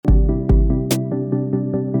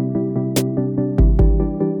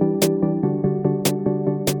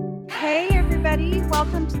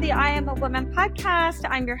the I Am a Woman podcast.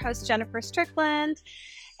 I'm your host, Jennifer Strickland.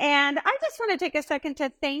 And I just want to take a second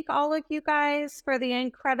to thank all of you guys for the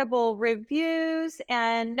incredible reviews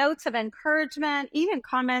and notes of encouragement, even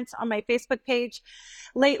comments on my Facebook page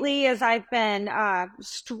lately as I've been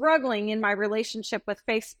struggling in my relationship with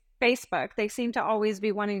Facebook. They seem to always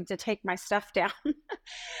be wanting to take my stuff down.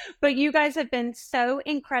 But you guys have been so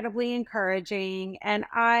incredibly encouraging, and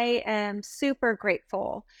I am super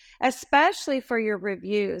grateful, especially for your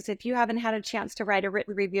reviews. If you haven't had a chance to write a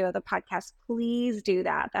written review of the podcast, please do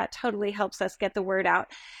that. That totally helps us get the word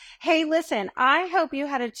out. Hey, listen, I hope you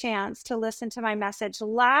had a chance to listen to my message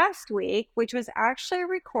last week, which was actually a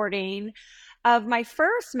recording of my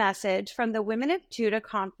first message from the Women of Judah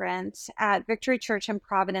conference at Victory Church in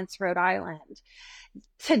Providence, Rhode Island.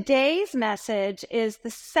 Today's message is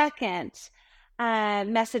the second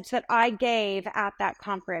message that I gave at that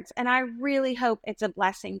conference, and I really hope it's a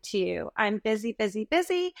blessing to you. I'm busy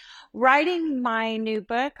writing my new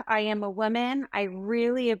book, I Am a Woman. I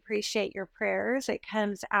really appreciate your prayers. It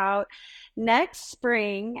comes out next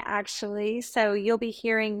spring, actually, so you'll be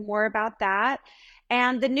hearing more about that.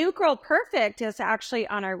 And the new Girl Perfect is actually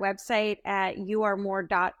on our website at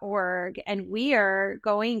youaremore.org. And we are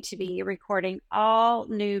going to be recording all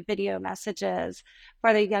new video messages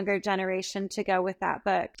for the younger generation to go with that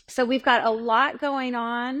book. So we've got a lot going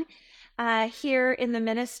on here in the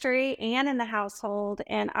ministry and in the household.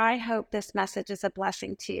 And I hope this message is a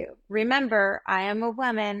blessing to you. Remember, I am a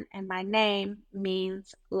woman and my name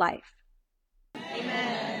means life.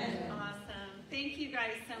 Amen. Awesome. Thank you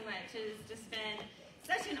guys so much. It has just been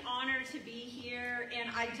such an honor to be here, and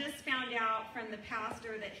I just found out from the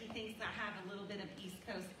pastor that he thinks I have a little bit of East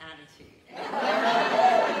Coast attitude. And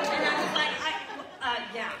I was like,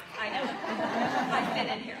 yeah, I know. I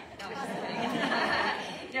fit in here. No, I'm just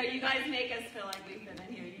kidding. No, you guys make us feel like we fit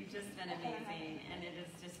in here. You've just been amazing, and it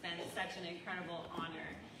has just been such an incredible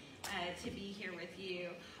honor to be here with you.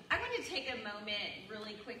 I want to take a moment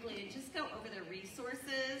really quickly and just go over the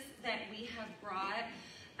resources that we have brought.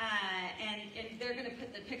 And they're going to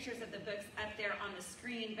put the pictures of the books up there on the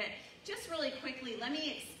screen. But just really quickly, let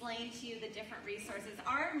me explain to you the different resources.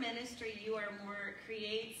 Our ministry, You Are More,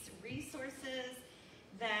 creates resources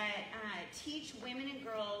that teach women and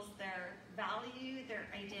girls their value, their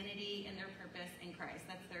identity, and their purpose in Christ.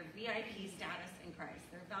 That's their VIP status in Christ,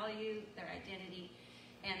 their value, their identity,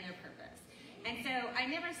 and their purpose. And so I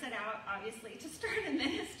never set out, obviously, to start a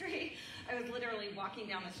ministry. I was literally walking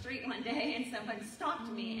down the street one day and someone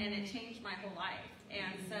stopped me, and it changed my whole life.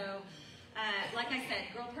 And so, like I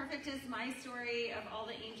said, Girl Perfect is my story of all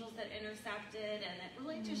the angels that intercepted, and it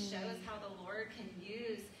really just shows how the Lord can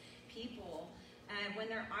use people when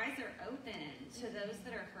their eyes are open to those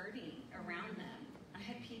that are hurting around them. I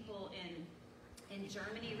had people in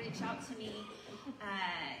Germany reach out to me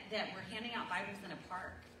that were handing out Bibles in a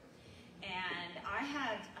park. And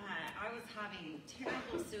I was having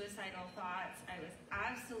terrible suicidal thoughts. I was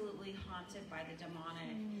absolutely haunted by the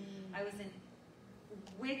demonic. I was in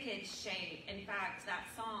wicked shape. In fact, that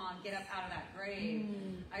song, Get Up Out of That Grave,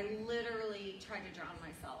 I literally tried to drown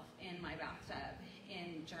myself in my bathtub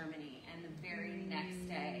in Germany. And the very next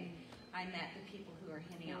day, I met the people who were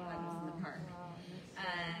handing out Bibles in the park.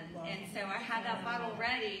 And so I had that bottle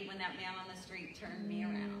ready when that man on the street turned me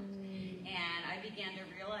around. And I began to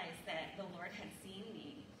realize that the Lord had seen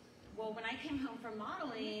me. Well, when I came home from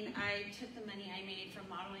modeling, I took the money I made from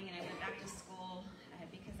modeling and I went back to school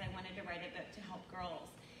because I wanted to write a book to help girls.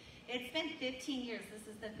 It's been 15 years. This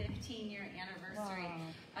is the 15-year anniversary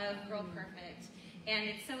of Girl Perfect. And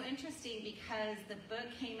it's so interesting because the book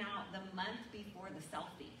came out the month before the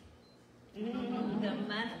selfie. The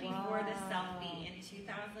month before the selfie in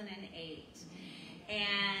 2008.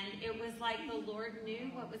 And it was like the Lord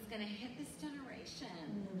knew what was going to hit this generation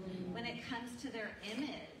when it comes to their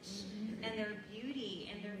image and their beauty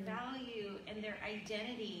and their value and their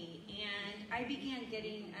identity. And I began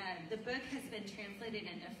getting, the book has been translated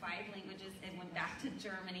into 5 languages and went back to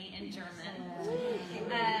Germany in German.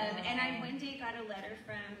 And I one day got a letter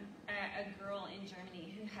from a girl in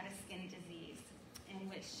Germany who had a skin disease in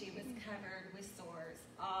which she was covered with sores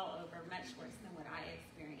all over, much worse than what I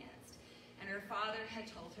experienced. And her father had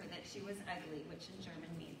told her that she was ugly, which in German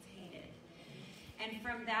means hated. And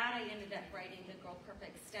from that, I ended up writing the Girl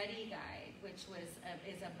Perfect Study Guide, which is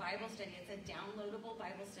a Bible study. It's a downloadable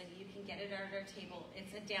Bible study. You can get it at our table.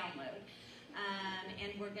 It's a download. And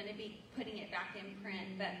we're going to be putting it back in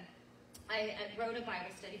print. But I wrote a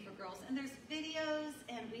Bible study for girls. And there's videos,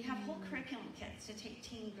 and we have whole curriculum kits to take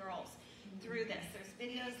teen girls through this. There's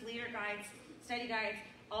videos, leader guides, study guides,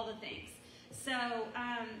 all the things. So,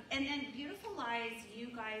 and then Beautiful Lies, you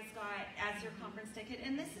guys got as your conference ticket,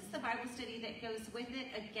 and this is the Bible study that goes with it.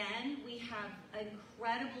 Again, we have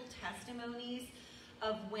incredible testimonies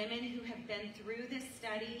of women who have been through this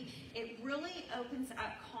study. It really opens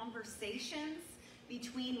up conversations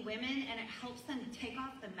between women, and it helps them take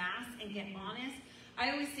off the mask and get honest.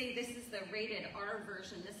 I always say this is the rated R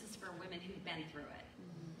version. This is for women who've been through it.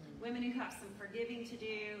 Women who have some forgiving to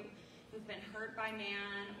do, who've been hurt by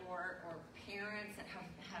man, or parents that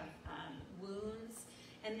have wounds.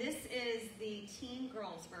 And this is the teen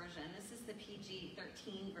girls version. This is the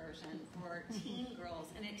PG-13 version for teen girls.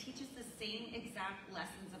 And it teaches the same exact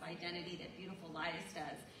lessons of identity that Beautiful Lies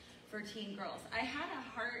does for teen girls. I had a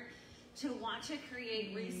heart to want to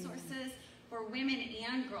create resources for women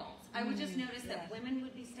and girls. I would just notice that women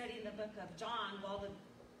would be studying the book of John while the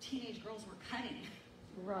teenage girls were cutting.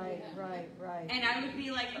 Right. And I would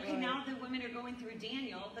be like, okay, now the women are going through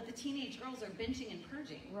Daniel, but the teenage girls are binging and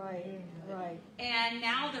purging. Right. And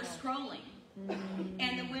now they're scrolling.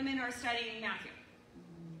 And the women are studying Matthew.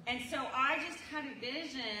 And so I just had a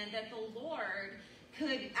vision that the Lord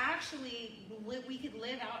could actually, we could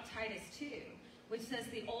live out Titus 2, which says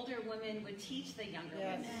the older women would teach the younger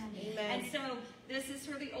women. Amen. And so this is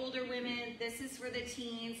for the older women, this is for the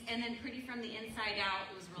teens, and then pretty from the inside out.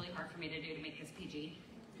 It was really hard for me to do, to make this PG.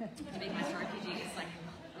 To make my story PG, it's like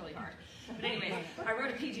really hard. But anyways, I wrote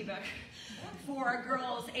a PG book for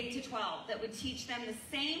girls 8 to 12 that would teach them the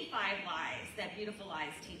same 5 lies that Beautiful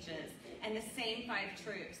Lies teaches, and the same 5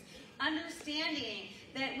 truths. Understanding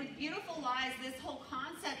that with Beautiful Lies, this whole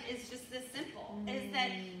concept is just this simple, is that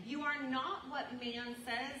you are not what man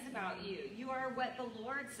says about you. You are what the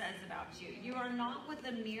Lord says about you. You are not what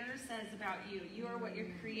the mirror says about you. You are what your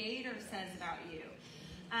Creator says about you.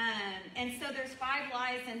 And so there's 5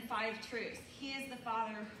 lies and 5 truths. He is the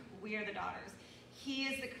Father, we are the daughters. He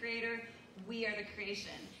is the Creator, we are the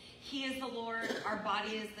creation. He is the Lord, our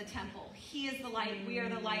body is the temple. He is the light, we are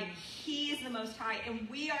the light. He is the Most High, and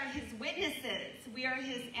we are His witnesses. We are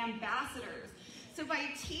His ambassadors. So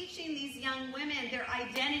by teaching these young women their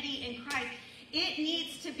identity in Christ, it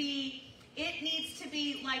needs to be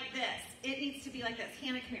like this. It needs to be like this.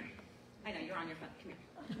 Hannah, come here. I know, you're on your phone. Come here.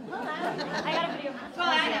 I got a video. Well,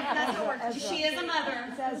 I know, that's how it works. Ezra. She is a mother.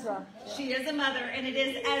 It's Ezra. She is a mother, and it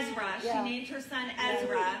is Ezra. Yeah. She named her son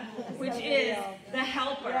Ezra, which is the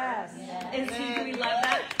helper. Yes. Do we love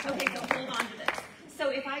that? Okay, so hold on to this. So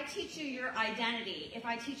if I teach you your identity, if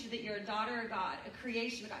I teach you that you're a daughter of God, a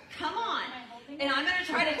creation of God, come on. And I'm going to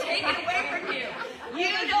try to take it away from you.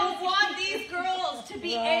 You don't want these girls to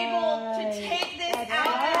be able to take this out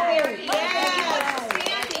of their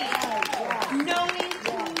understanding. Knowing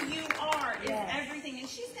who you are is everything. And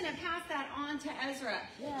she's going to pass that on to Ezra.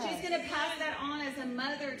 She's going to pass that on as a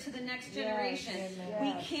mother to the next generation.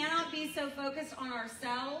 We cannot be so focused on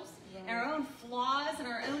ourselves, our own flaws and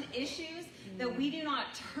our own issues, that we do not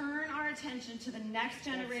turn our attention to the next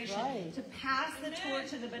generation to pass the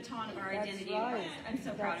torch of the baton of our identity in Christ. I'm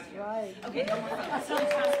so proud of you. Okay, no more focus. So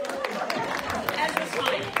Ezra's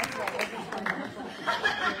fine.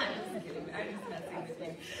 I'm just messing with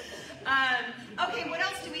you. Okay, what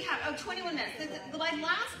else do we have? Oh, 21 minutes. The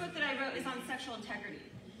last book that I wrote is on sexual integrity.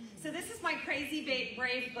 So this is my Crazy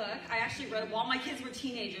Brave book. I actually wrote while my kids were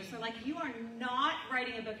teenagers. They're like, you are not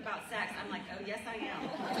writing a book about sex. I'm like, oh, yes, I am.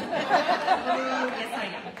 Yes, I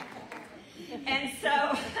am. And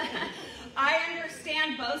so I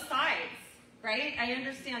understand both sides, right? I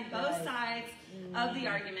understand both sides of the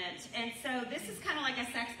argument. And so this is kind of like a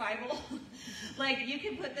sex Bible. Like, you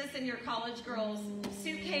can put this in your college girls'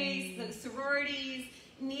 suitcase, the sororities.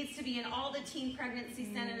 Needs to be in all the teen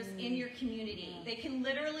pregnancy centers in your community. They can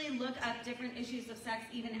literally look up different issues of sex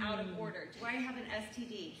even out of order. Do I have an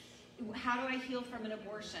STD? How do I heal from an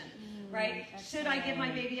abortion? Right? Should I give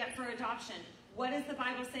my baby up for adoption? What does the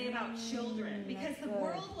Bible say about children? Because the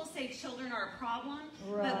world will say children are a problem,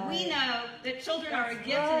 but we know that children are a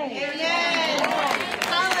gift and a gift.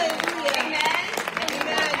 Hallelujah. Amen.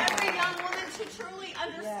 Every young woman to truly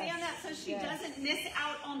understand that, so she doesn't miss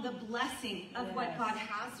out on the blessing of what God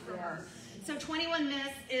has for her. So 21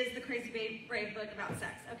 Myths is the Crazy Brave book about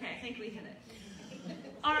sex. Okay, I think we hit it.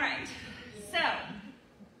 All right. So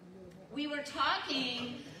we were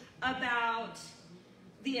talking about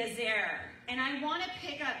the Azer, and I want to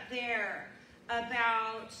pick up there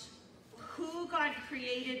about who God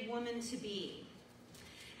created woman to be.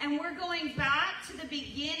 And we're going back to the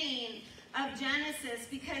beginning of Genesis,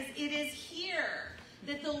 because it is here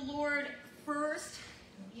that the Lord first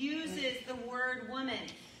uses the word woman.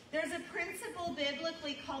 There's a principle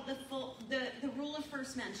biblically called the rule of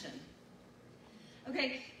first mention.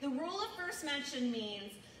 Okay, the rule of first mention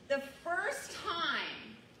means the first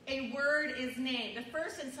time a word is named, the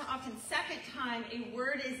first and often second time a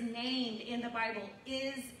word is named in the Bible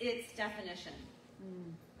is its definition.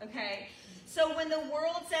 Okay? So when the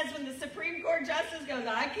world says, when the Supreme Court Justice goes,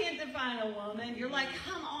 I can't define a woman, you're like,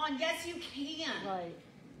 come on, yes you can. Right.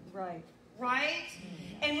 Right. Right?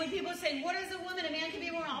 And when people say, what is a woman? A man can be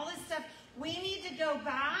a woman, all this stuff, we need to go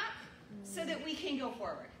back so that we can go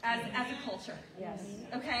forward as a culture. Yes.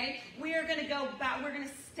 Okay? We are going to go back. We're going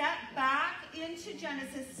to step back into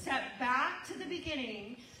Genesis, step back to the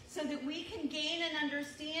beginning, so that we can gain an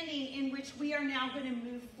understanding in which we are now going to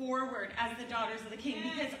move forward as the daughters of the King,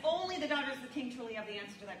 because only the daughters of the King truly have the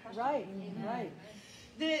answer to that question. Right. Right.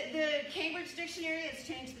 The Cambridge Dictionary has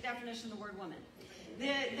changed the definition of the word woman.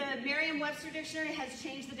 The Merriam-Webster Dictionary has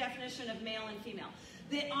changed the definition of male and female.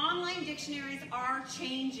 The online dictionaries are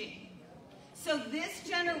changing. So this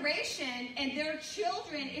generation and their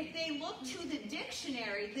children, if they look to the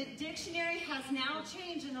dictionary has now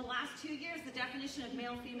changed in the last 2 years the definition of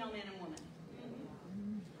male, female, man, and woman.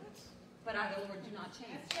 But I, the Lord, do not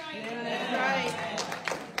change. That's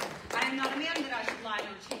right. I am not a man that I should lie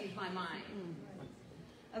nor change my mind.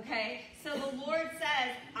 Okay? So the Lord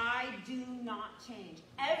says, I do not change.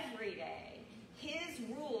 Every day, his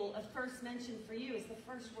rule of first mention for you is the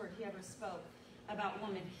first word he ever spoke about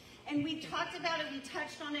woman. And we talked about it, we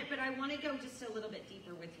touched on it, but I want to go just a little bit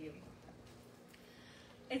deeper with you.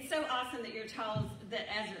 It's so awesome that you're told that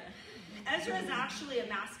Ezra. Ezra is actually a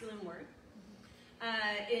masculine word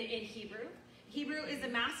in Hebrew. Hebrew is a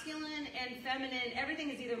masculine and feminine.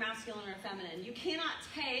 Everything is either masculine or feminine. You cannot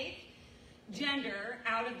take gender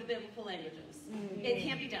out of the biblical languages. It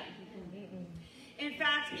can't be done. In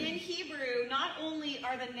fact, in Hebrew, not only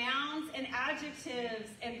are the nouns and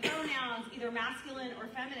adjectives and pronouns either masculine or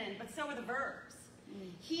feminine, but so are the verbs.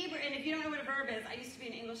 Hebrew, and if you don't know what a verb is, I used to be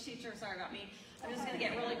an English teacher, sorry about me. I'm just going to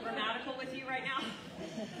get really grammatical with you right now.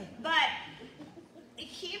 But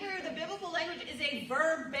Hebrew, the biblical language, is a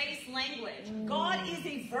verb-based language. God is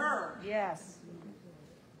a verb. Yes.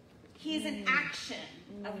 He is an action.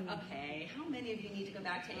 Okay, how many of you need to go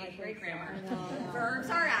back to 8th grade grammar?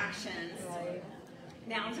 Verbs are actions. Right.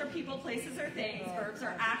 Nouns are people, places are things. Verbs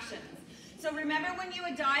are actions. So remember when you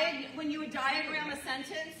would diagram a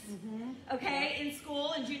sentence, okay, in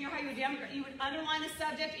school, in junior high, you would underline the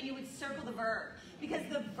subject and you would circle the verb. Because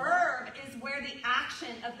the verb is where the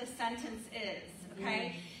action of the sentence is,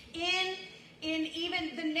 okay? In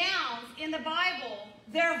even the nouns in the Bible,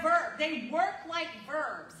 they're verb. They work like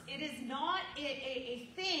verbs. It is not a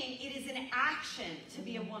thing, it is an action to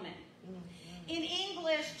be a woman. In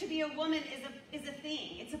English, to be a woman is a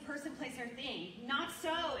thing. It's a person, place, or thing. Not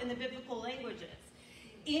so in the biblical languages.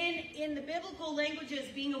 In the biblical languages,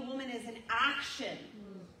 being a woman is an action.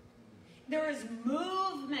 There is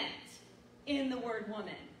movement in the word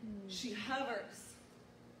woman. She hovers.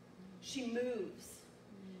 She moves.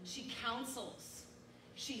 She counsels.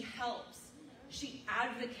 She helps. She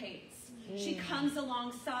advocates. She comes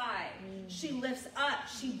alongside. She lifts up.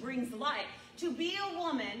 She brings life. To be a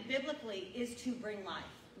woman, biblically, is to bring life.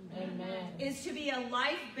 Amen. Is to be a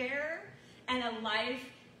life bearer and a life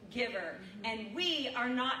giver. And we are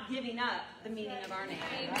not giving up the meaning of our name.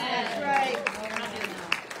 That's right. We're not doing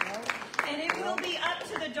that. And it will be up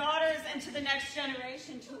to the daughters and to the next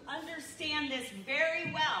generation to understand this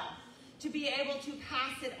very well, to be able to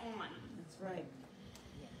pass it on. That's right.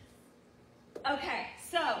 Okay,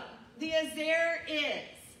 so the Azer is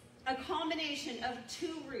a combination of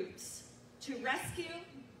two roots, to rescue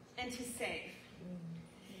and to save.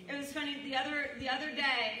 It was funny, the other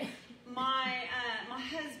day, my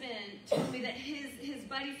husband told me that his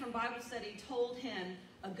buddy from Bible study told him,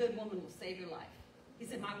 a good woman will save your life. He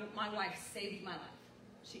said, my wife saved my life.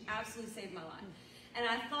 She absolutely saved my life. And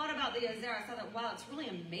I thought about the Azer. I thought, wow, it's really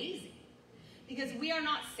amazing. Because we are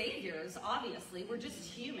not saviors, obviously. We're just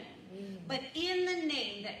human. But in the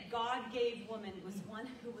name that God gave woman was one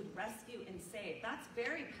who would rescue and save. That's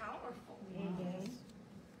very powerful.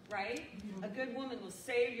 Right? A good woman will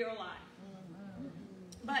save your life.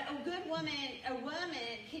 But a woman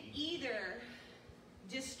can either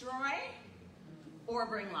destroy or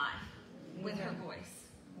bring life with her voice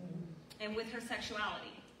and with her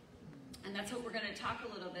sexuality. And that's what we're going to talk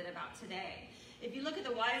a little bit about today. If you look at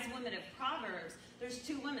the wise woman of Proverbs, there's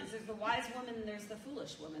two women. There's the wise woman and there's the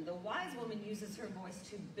foolish woman. The wise woman uses her voice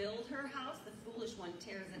to build her house. The foolish one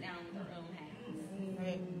tears it down with her own hands.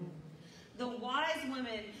 Right. The wise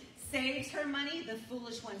woman saves her money. The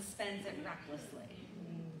foolish one spends it recklessly.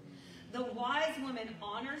 The wise woman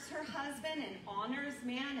honors her husband and honors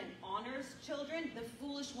man and honors children. The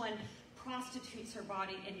foolish one prostitutes her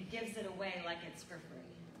body and gives it away like it's for free.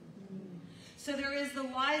 So there is the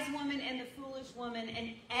wise woman and the foolish woman,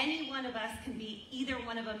 and any one of us can be either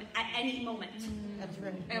one of them at any moment. That's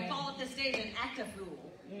right. And fall off the stage and act a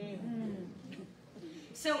fool.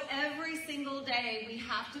 So every single day we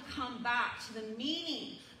have to come back to the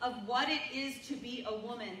meaning of what it is to be a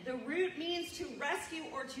woman. The root means to rescue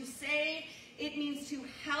or to save. It means to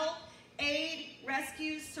help, aid,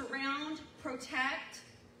 rescue, surround, protect.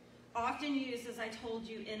 Often used, as I told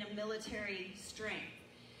you, in a military strength.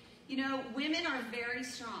 You know, women are very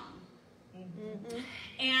strong.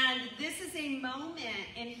 And this is a moment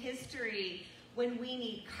in history when we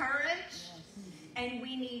need courage and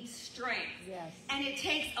we need strength. Yes. And it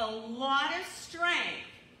takes a lot of strength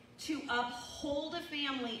to uphold a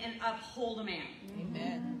family and uphold a man.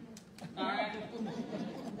 Amen. All right?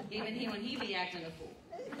 Even he, when he be acting a fool.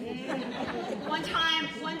 One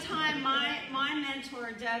time, my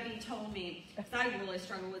mentor, Debbie, told me, because I really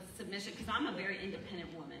struggle with submission, because I'm a very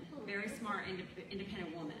independent woman, very smart,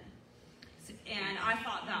 independent woman. And I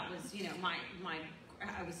thought that was, you know,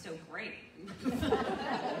 I was so great.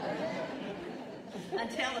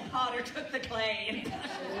 Until the potter took the clay.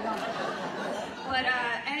 But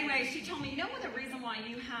anyway, she told me, you know what the reason why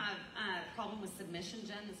you have a problem with submission,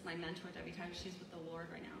 Jen? This is my mentor, Debbie Tyler. She's with the Lord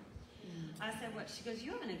right now. I said, what? She goes,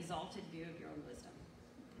 you have an exalted view of your own wisdom.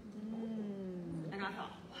 And I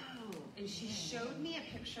thought, wow. And she showed me a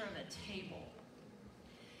picture of a table.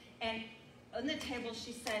 And on the table,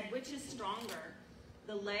 she said, which is stronger,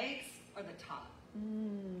 the legs or the top?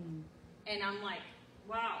 And I'm like,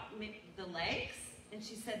 wow, the legs? And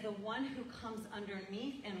she said, the one who comes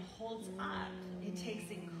underneath and holds up. It takes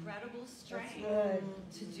incredible strength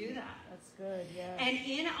to do that. That's good, yes. And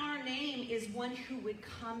in our name is one who would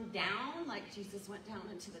come down, like Jesus went down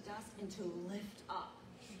into the dust, and to lift up.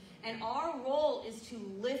 And our role is to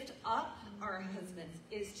lift up our husbands,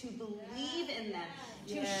 is to believe in them,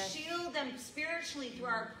 to shield them spiritually through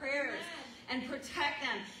our prayers, and protect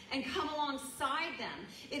them, and come alongside them.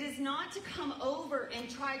 It is not to come over and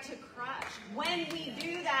try to crush. When we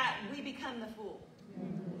do that, we become the fool.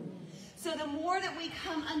 So the more that we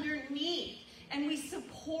come underneath and we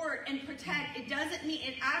support and protect, it doesn't mean,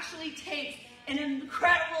 it actually takes an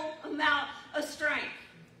incredible amount of strength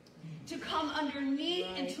to come underneath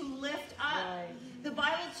and to lift up. The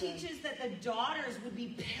Bible teaches that the daughters would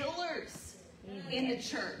be pillars in the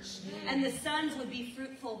church, and the sons would be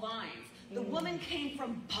fruitful vines. The woman came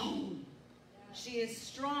from bone. She is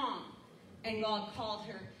strong, and God called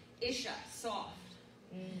her Isha, soft.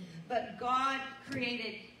 But God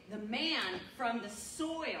created the man from the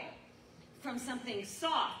soil, from something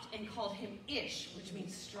soft, and called him Ish, which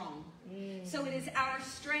means strong. So it is our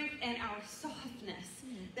strength and our softness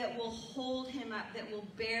that will hold him up, that will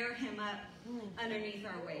bear him up underneath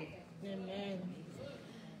our weight. Amen.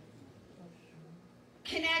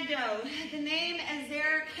 Kenegdo, the name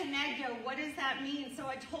Ezer Kenegdo, what does that mean? So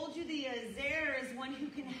I told you the Ezer is one who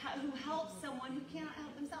helps someone who cannot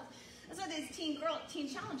help themselves. That's why there's Teen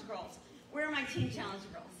Challenge girls. Where are my Teen Challenge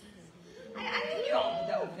girls? I knew you all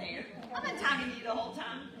over there. I've been talking to you the whole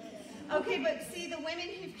time. Okay, but see, the women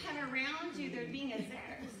who've come around you, they're being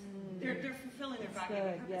Ezers. They're fulfilling their God-given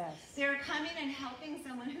purpose. Yes. They're coming and helping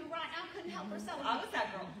someone who right now couldn't help herself. I was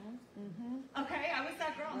that girl. Okay, I was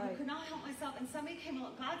that girl who could not help myself, and somebody came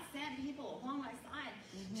along. God sent people along my side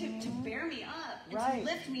to bear me up and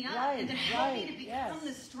to lift me up and to help me to become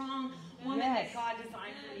the strong woman that God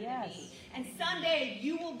designed for me to be. And someday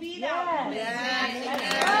you will be that woman.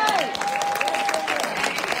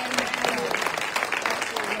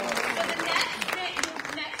 So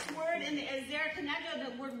the next word in the Ezer Kenegdo,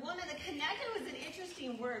 the word woman, the Kenegdo is an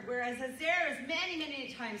interesting word, whereas Ezer is many,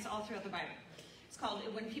 many times all throughout the Bible. It's called,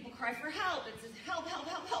 when people cry for help, it says help, help,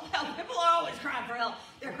 help, help, help. People are always crying for help.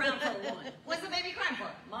 They're crying for a woman. What's the baby crying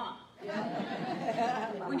for? Mama.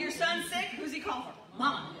 When your son's sick, who's he calling for?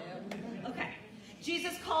 Mama. Okay.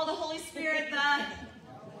 Jesus called the Holy Spirit the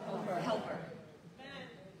helper.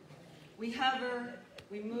 We hover,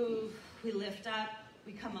 we move, we lift up,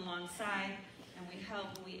 we come alongside, and we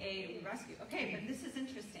help, and we aid, and we rescue. Okay, but this is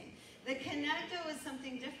interesting. The Kenegdo is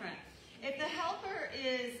something different. If the helper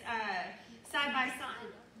is side by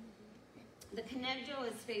side, the Kenegdo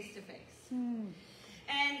is face to face.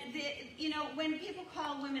 And when people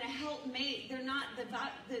call women a helpmate, they're not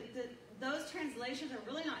those translations are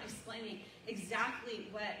really not explaining exactly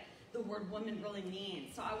what the word woman really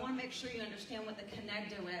means. So I want to make sure you understand what the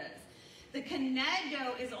Kenegdo is. The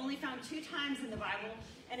Kenegdo is only found 2 times in the Bible,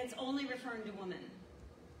 and it's only referring to women.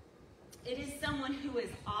 It is someone who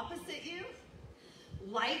is opposite you,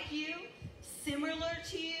 like you, similar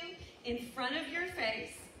to you, in front of your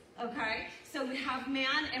face, okay? So we have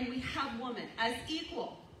man and we have woman as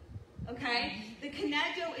equal, Okay? The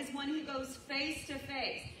kenegdo is one who goes face to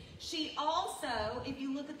face. She also, if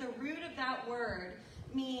you look at the root of that word,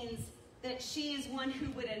 means that she is one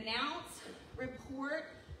who would announce, report,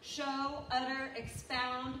 show, utter,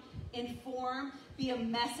 expound, inform, be a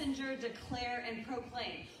messenger, declare, and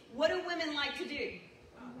proclaim. What do women like to do?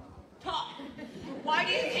 Talk. Why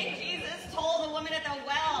do you think Jesus told the woman at the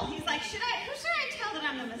well? He's like, who should I tell that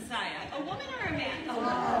I'm the Messiah? A woman or a man?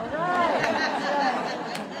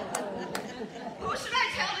 Who should I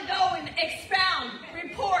tell to go and expound,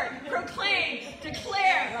 report, proclaim,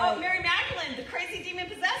 declare? Oh, Mary Magdalene, the crazy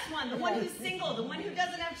demon-possessed one, the one who's single, the one who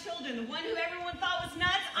doesn't have children, the one who everyone thought was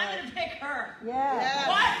nuts. I'm going to pick her. Yeah.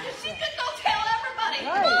 What? Because she could go tell everybody.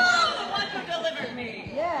 Right. Oh, the one who delivered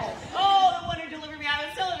me. Yes. Oh, the one who delivered me. I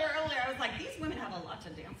was telling her earlier, I was like, these women have a lot to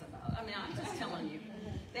dance about. I mean, I'm just telling you.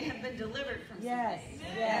 They have been delivered from Yes. something.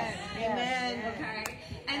 Yes. Amen. Okay?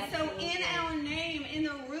 And so in our name, in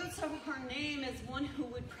the roots of her name is one who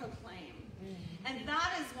would proclaim. And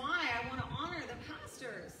that is why I want to honor the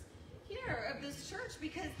pastors here of this church,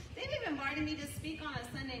 because they've invited me to speak on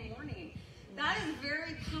a Sunday morning. That is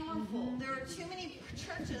very powerful. There are too many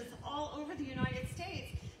churches all over the United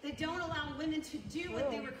States that don't allow women to do what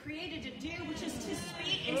they were created to do, which is to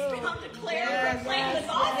speak, expound, declare, and proclaim the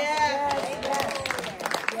gospel. That's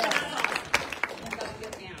awesome. That's a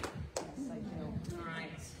good man. All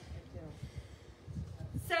right.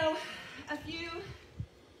 So, a few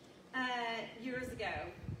years ago,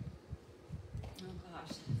 oh gosh,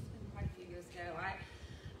 it's been quite a few years ago,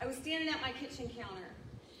 I was standing at my kitchen counter,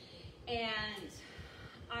 and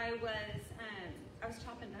I was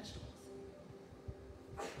chopping vegetables.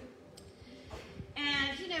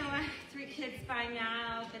 And, you know, I have 3 kids by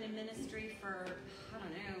now, been in ministry for, I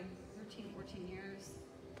don't know, 13, 14 years.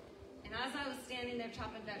 And as I was standing there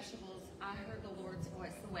chopping vegetables, I heard the Lord's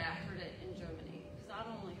voice the way I heard it in Germany. Because I'd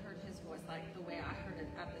only heard his voice like the way I heard it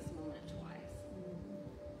at this moment twice.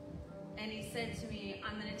 And he said to me,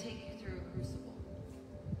 I'm going to take you through a crucible.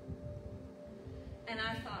 And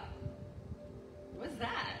I thought, what's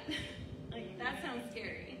that? Like, that sounds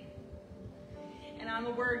scary. And I'm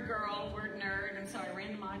a word girl, word nerd, and so I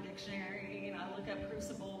ran to my dictionary, and I look up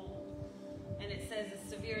crucible, and it says a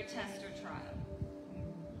severe test or trial.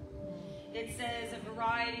 It says a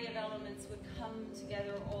variety of elements would come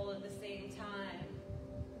together all at the same time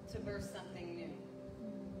to birth something new.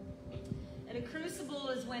 And a crucible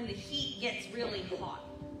is when the heat gets really hot.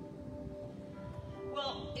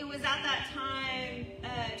 Well, it was at that time,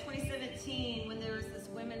 2017, when there was this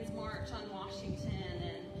Women's March on Washington,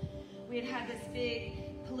 and we had this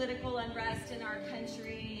big political unrest in our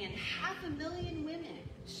country, and 500,000 women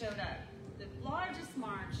showed up. The largest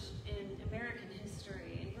march in American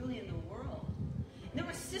history, and really in the world. And there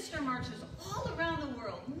were sister marches all around the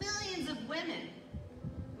world. Millions of women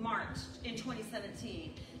marched in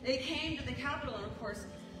 2017. They came to the Capitol, and of course,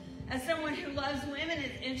 as someone who loves women,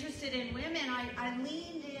 is interested in women, I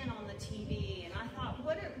leaned in on the TV, and I thought,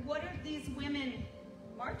 what are these women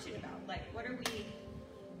marching about? Like, what are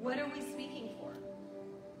we speaking for?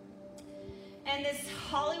 And this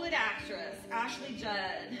Hollywood actress, Ashley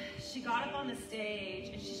Judd, she got up on the stage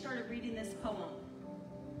and she started reading this poem.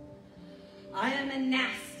 I am a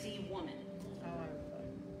nasty woman.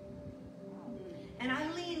 And I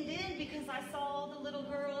leaned in because I saw all the little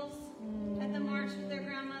girls at the march with their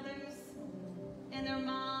grandmothers and their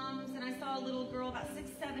moms, and I saw a little girl about 6,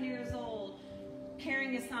 7 years old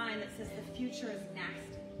carrying a sign that says the future is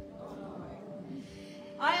nasty.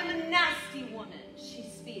 I am a nasty woman, she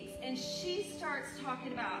speaks. And she starts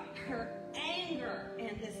talking about her anger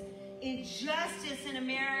and this injustice in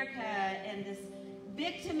America and this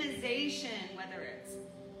victimization, whether it's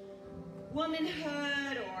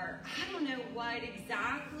womanhood or I don't know what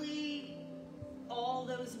exactly all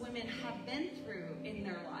those women have been through in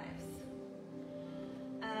their lives.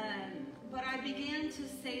 But I began to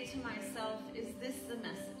say to myself, is this the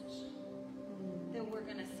message that we're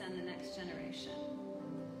going to send the next generation?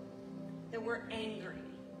 That we're angry,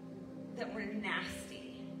 that we're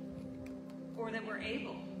nasty, or that we're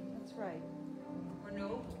able. That's right. Or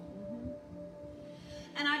noble.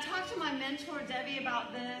 And I talked to my mentor, Debbie,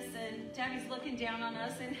 about this, and Debbie's looking down on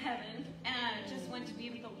us in heaven, and I just went to be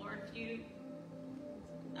with the Lord a few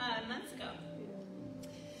months ago.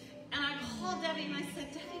 And I called Debbie and I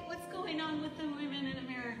said, Debbie, what's going on with the women in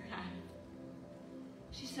America?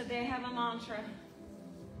 She said, they have a mantra.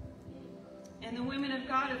 And the women of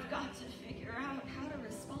God have got to figure out how to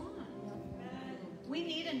respond. We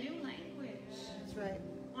need a new language. That's right.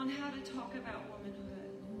 On how to talk about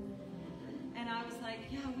womanhood. And I was like,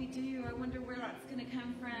 yeah, we do. I wonder where that's going to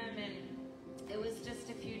come from. it was just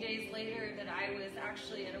a few days later that I was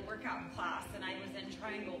actually at a workout class and I was in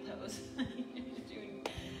triangle pose doing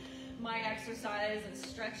my exercise and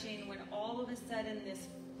stretching when all of a sudden this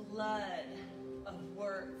flood of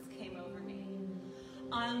words came over me.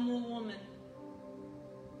 I'm a woman.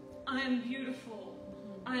 I am beautiful.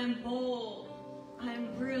 I am bold. I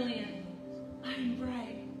am brilliant. I am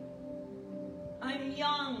bright. I am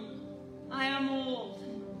young. I am old.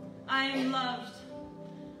 I am loved.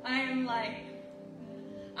 I am light.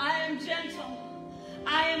 I am gentle.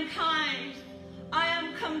 I am kind. I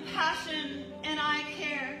am compassion and I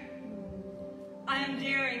care. I am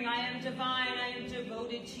daring. I am divine. I am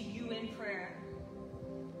devoted to you in prayer.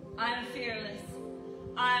 I am fearless.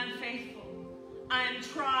 I am faithful. I am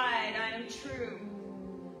tried. I am true.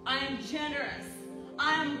 I am generous.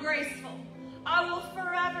 I am graceful. I will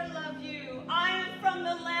forever love you. I am from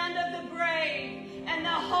the land of the brave and the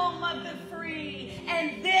home of the free.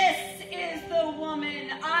 And this is the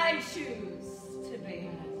woman I choose to be.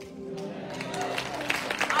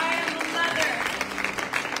 I am a mother.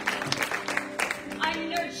 I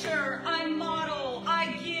nurture. I model.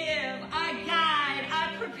 I give. I guide.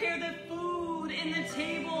 I prepare the food in the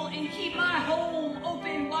table and keep my home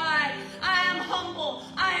open wide. I am humble.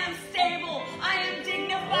 I am stable. I am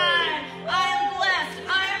dignified. I am blessed.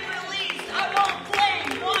 I am released. I won't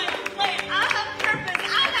blame. Won't complain. I have purpose.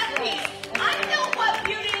 I have peace. I know what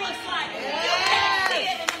beauty looks like. You can't see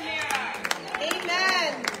it in the mirror.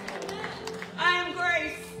 Amen. I am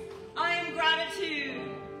grace. I am gratitude.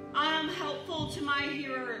 I am helpful to my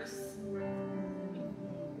hearers.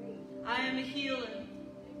 I am a healer,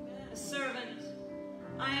 a servant.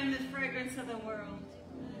 I am the fragrance of the world.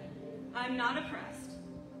 I'm not oppressed.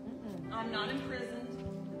 I'm not imprisoned.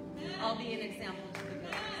 I'll be an example to the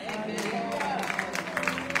world.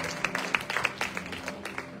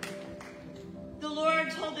 The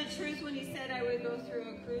Lord told the truth when he said I would go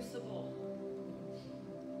through a crucible.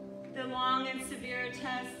 The long and severe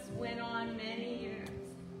tests went on many years.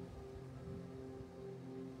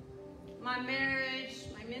 My marriage,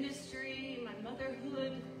 my ministry, my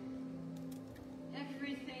motherhood,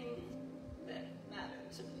 everything that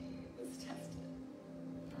mattered to me was tested.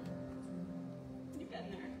 You've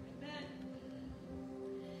been there, I bet.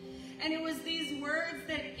 And it was these words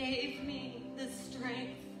that gave me the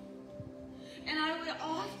strength. And I would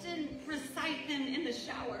often recite them in the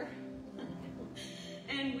shower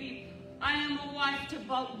and weep. I am a wife to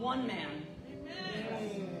but one man.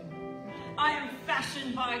 Amen. I am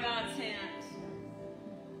fashioned by God's hand.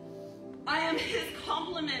 I am his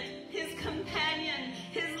complement, his companion,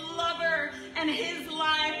 his lover, and his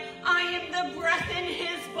life. I am the breath in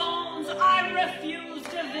his bones. I refuse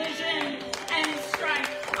division and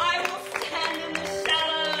strife. I will stand in the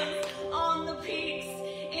shadows, on the peaks,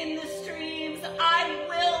 in the streams. I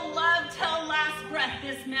will love till last breath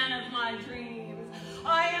this man of my dreams.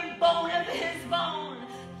 I am bone of his bone,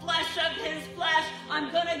 flesh of his flesh.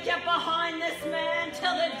 I'm gonna get behind this man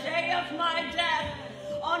till the day of my death.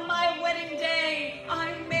 On my wedding day,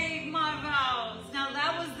 I made my vows. Now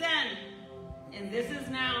that was then, and this is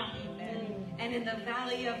now. Amen. And in the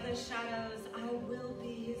valley of the shadows, I will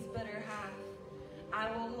be his better half.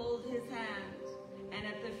 I will hold his hand, and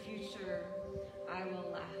at the future, I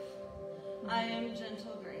will laugh. I am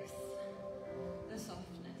gentle grace, the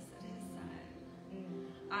softness at his side.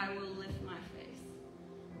 I will lift my face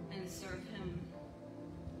and serve him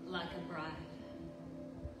like a bride.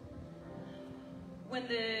 When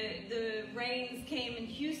the rains came in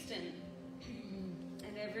Houston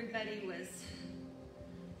and everybody was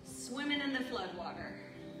swimming in the floodwater,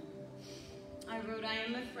 I wrote, I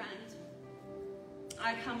am a friend.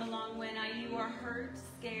 I come along when you are hurt,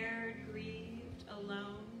 scared, grieved,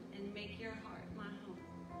 alone, and make your heart my home.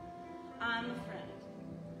 I'm a friend.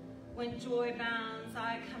 When joy bounds,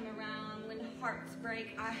 I come around. When hearts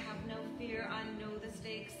break, I have no fear. I know the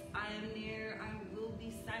stakes. I am near. I will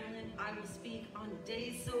be silent. I will speak on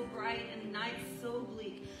days so bright and nights so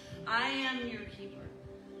bleak. I am your keeper.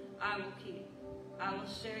 I will keep. I will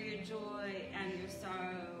share your joy and your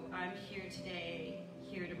sorrow. I'm here today,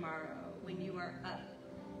 here tomorrow. When you are up,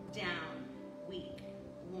 down, weak,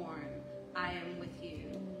 worn, I am with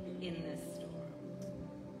you in this storm.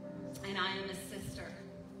 And I am a sister.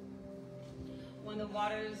 When the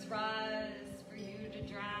waters rise for you to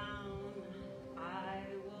drown, I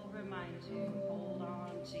will remind you, hold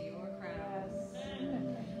on to your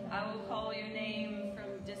crown. I will call your name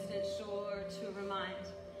from distant shore to remind,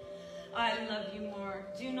 I love you more.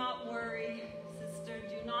 Do not worry, sister,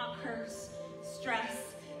 do not curse,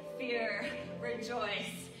 stress, fear,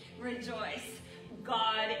 rejoice, rejoice.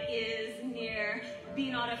 God is near. Be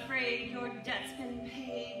not afraid, your debt's been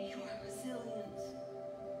paid, you are resilient.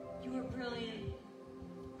 You are brilliant.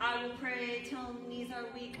 I will pray till knees are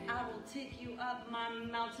weak. I will take you up my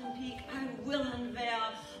mountain peak. I will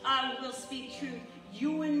unveil. I will speak truth.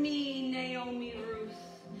 You and me, Naomi Ruth.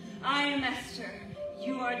 I am Esther.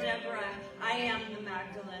 You are Deborah. I am the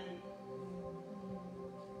Magdalene.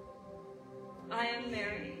 I am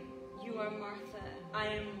Mary. You are Martha. I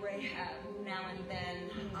am Rahab. Now and then,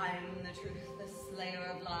 I am the truth, the slayer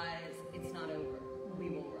of lies. It's not over. We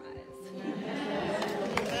will rise.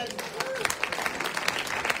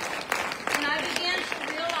 And I began to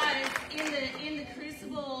realize in the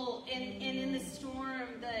crucible and in the storm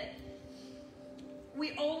that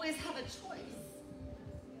we always have a choice.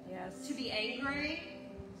 Yes. To be angry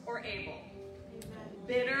or able.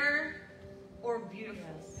 Bitter or beautiful.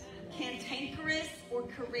 Cantankerous or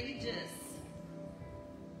courageous.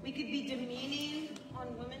 We could be demeaning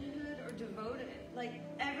on womanhood or devoted. Like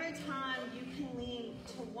every time you can lean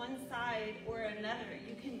to one side or another.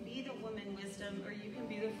 You can be the woman wisdom or you can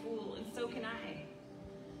be the fool, and so can I.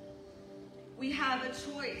 We have a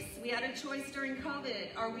choice. We had a choice during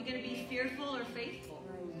COVID. Are we going to be fearful or faithful?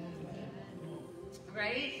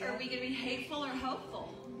 Right? Are we going to be hateful or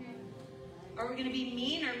hopeful? Are we going to be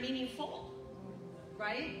mean or meaningful?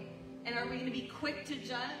 Right? And are we going to be quick to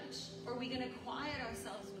judge? Or are we going to quiet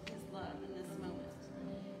ourselves with His love in this moment?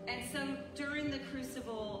 And so during the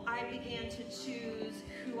crucible, I began to choose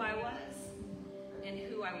who I was and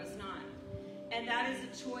who I was not. And that is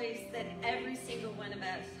a choice that every single one of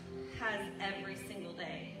us has every single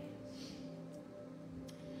day.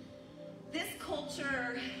 This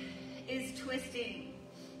culture is twisting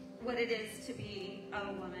what it is to be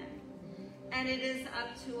a woman. And it is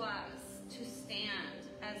up to us to stand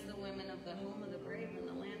as the women of the home of the brave and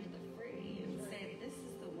the land of the free and say, this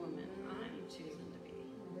is the woman I'm choosing to be.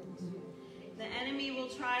 The enemy will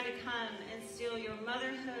try to come and steal your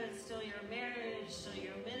motherhood, steal your marriage, steal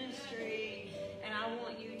your ministry. And I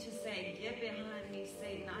want you to say, get behind me,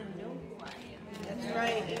 Satan. I know who I am. That's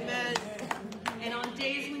right. Amen. And on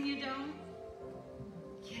days when you don't,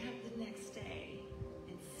 get up the next day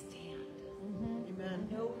and stand. Amen.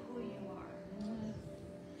 Know who you are.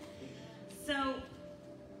 So,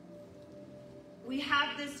 we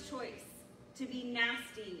have this choice to be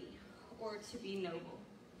nasty or to be noble.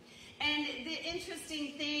 And the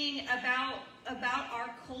interesting thing about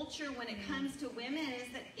our culture when it comes to women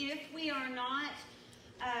is that if we are not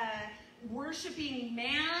worshiping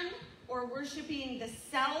man or worshiping the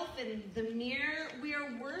self and the mirror, we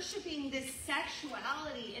are worshiping this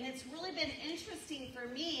sexuality. And it's really been interesting for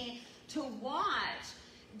me to watch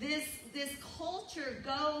this culture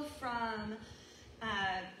go from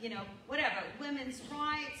whatever, women's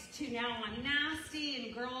rights to now I'm nasty,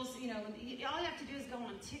 and girls, all you have to do is go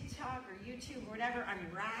on TikTok or YouTube or whatever.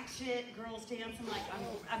 I'm ratchet, girls dancing like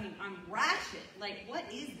I'm ratchet. Like, what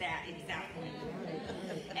is that exactly?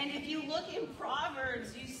 And if you look in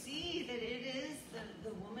Proverbs, you see that it is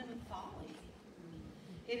the woman of folly.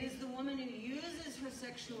 It is the woman who uses her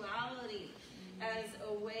sexuality as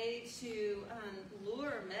a way to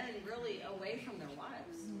lure men really away from their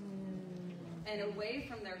wives and away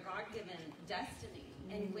from their God-given destiny.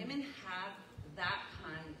 And women have that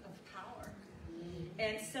kind of power.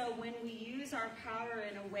 And so when we use our power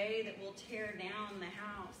in a way that will tear down the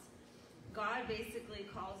house, God basically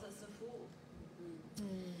calls us a fool.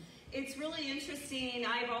 It's really interesting.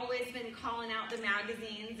 I've always been calling out the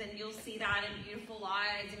magazines, and you'll see that in Beautiful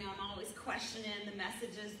Lives. I'm always questioning the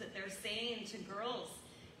messages that they're saying to girls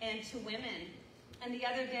and to women. And the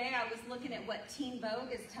other day, I was looking at what Teen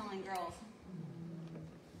Vogue is telling girls.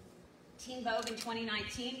 Teen Vogue in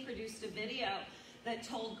 2019 produced a video that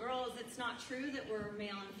told girls it's not true that we're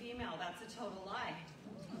male and female. That's a total lie.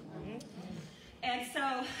 And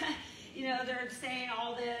so, they're saying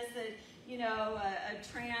all this, that, a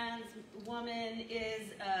trans woman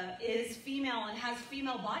is female and has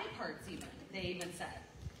female body parts even, they even said.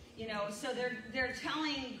 So they're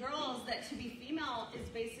telling girls that to be female is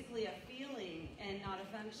basically a feeling and not a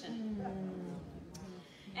function.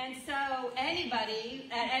 And so anybody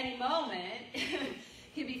at any moment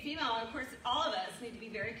can be female. And of course, all of us need to be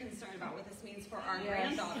very concerned about what this means for our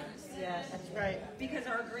granddaughters. Yes, that's right. Because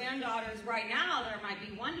our granddaughters, right now, there might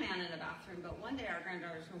be one man in the bathroom, but one day our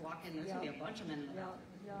granddaughters will walk in, there's going to be a bunch of men in the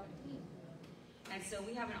bathroom. And so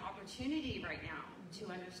we have an opportunity right now to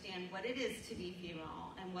understand what it is to be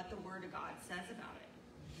female and what the Word of God says about it.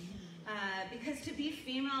 Because to be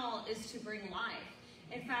female is to bring life.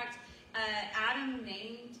 In fact, Adam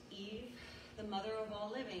named Eve the mother of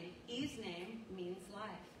all living. Eve's name means life.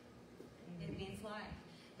 It means life.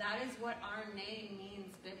 That is what our name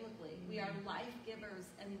means biblically. We are life givers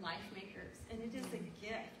and life makers. And it is a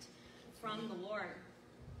gift from the Lord.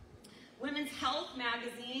 Women's Health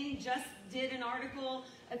magazine just did an article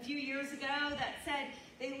a few years ago that said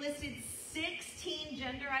they listed 16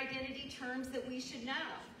 gender identity terms that we should know.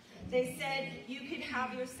 They said you could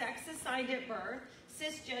have your sex assigned at birth,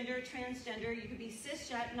 cisgender, transgender, you could be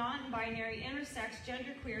cisget, non-binary, intersex,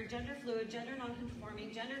 genderqueer, gender fluid, gender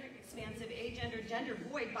nonconforming, gender expansive, agender, gender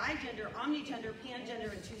void, bigender, omnigender,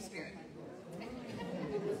 pangender, and two-spirit.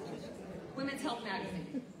 Women's Health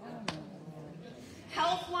magazine.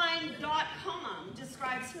 Healthline.com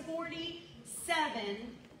describes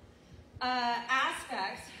 47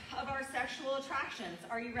 aspects of our sexual attractions.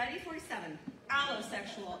 Are you ready? 47.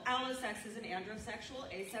 Allosexual. Allosex is an androsexual,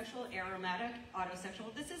 asexual, aromatic,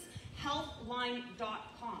 autosexual. This is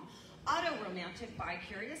healthline.com. Autoromantic,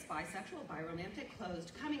 bicurious, bisexual, biromantic,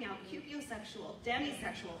 closed, coming out, cupiosexual,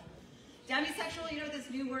 demisexual. Demisexual, you know this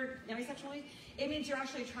new word, demisexual? It means you're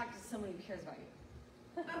actually attracted to someone who cares about you.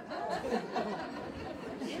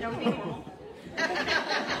 That would be normal.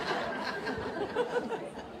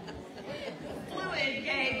 Fluid,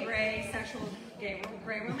 gay, gray, sexual, gay,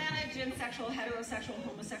 gray, romantic, ginsexual, heterosexual,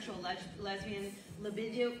 homosexual, lesbian,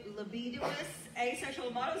 libidinous,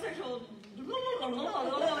 asexual, monosexual. It's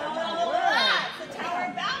the Tower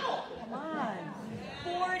of Babel. Come on.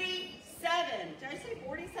 47. Did I say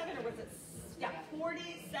 47 or was it? Yeah,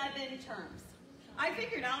 47 terms. I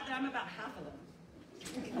figured out that I'm about half of them.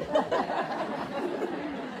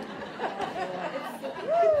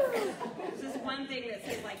 There's this one thing that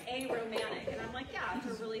says like aromantic, and I'm like, yeah,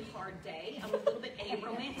 after a really hard day, I'm a little bit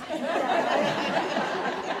aromantic.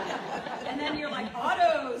 And then you're like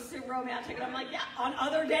auto-romantic, and I'm like, yeah, on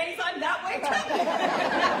other days I'm that way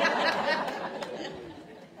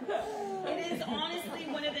too. It is honestly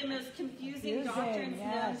one of the most confusing doctrines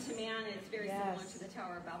known to man. It's very similar to the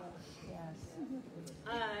Tower of Babel.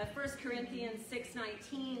 1 Corinthians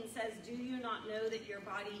 6:19 says, do you not know that your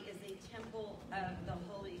body is a temple of the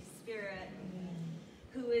Holy Spirit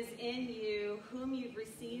who is in you, whom you've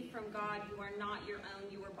received from God? You are not your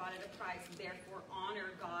own. You were bought at a price. Therefore,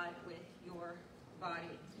 honor God with your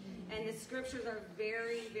body. And the scriptures are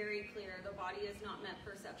very, very clear. The body is not meant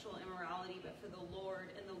for sexual immorality, but for the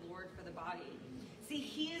Lord, and the Lord for the body. See,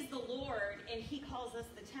 he is the Lord, and he calls us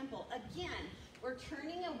the temple. Again, we're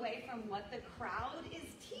turning away from what the crowd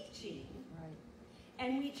is teaching. Right.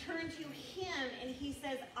 And we turn to him, and he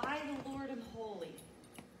says, I, the Lord, am holy.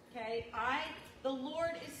 Okay? The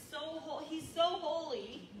Lord is so holy. He's so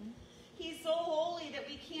holy. He's so holy that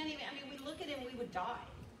we can't even, we look at him, we would die.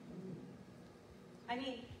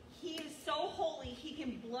 He is so holy, he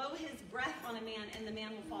can blow his breath on a man, and the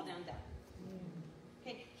man will fall down dead.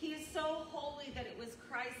 Okay? He is so holy that it was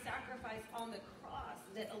Christ's sacrifice on the cross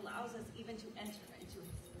that allows us even to enter into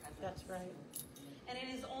his presence. That's right. And it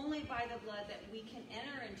is only by the blood that we can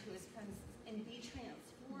enter into his presence and be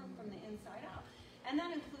transformed from the inside out. And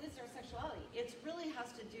that includes our sexuality. It really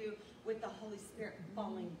has to do with the Holy Spirit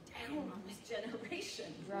falling down on this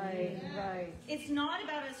generation. Right, right. It's not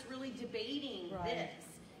about us really debating this.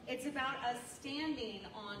 It's about us standing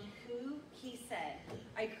on who he said.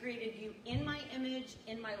 I created you in my image,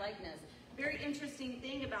 in my likeness. Very interesting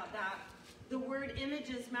thing about that. The word image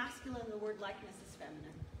is masculine, the word likeness is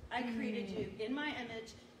feminine. I created you in my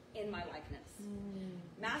image, in my likeness.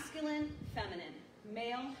 Masculine, feminine,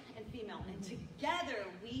 male, and female. And together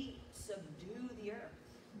we subdue the earth.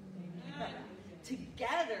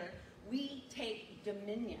 Together we take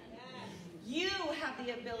dominion. You have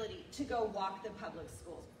the ability to go walk the public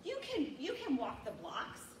schools. You can walk the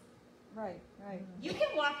blocks. Right, right. You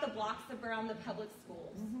can walk the blocks around the public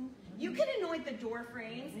schools. You can anoint the door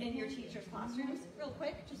frames in your teachers' classrooms real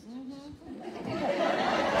quick. Just Do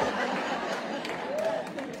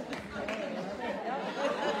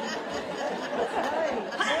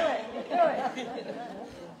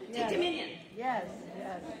it. take dominion. Yes,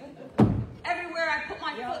 yes. Everywhere I put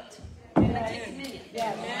my foot, I take dominion.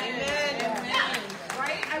 Yes. Amen. Yeah.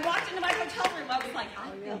 Right? I walked into my hotel room. I was like, I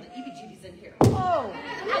feel the EBGB's in here. Oh.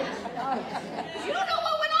 You don't know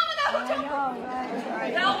what went on in that hotel room. I know,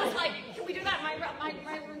 right. Val was like, can we do that in my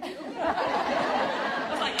room too? I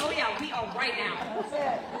was like, oh yeah, we are right now. That's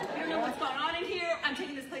it. We don't know what's going on in here. I'm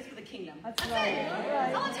taking this place for the kingdom. That's That's right. it. Right.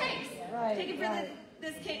 That's all it takes. Right. Take it for Right.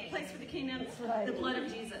 this place for the kingdom. That's right. The blood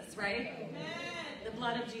of Jesus, right? Amen. The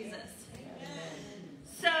blood of Jesus.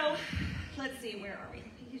 So, let's see, where are we?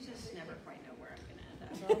 You just never quite know where I'm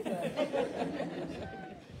going to end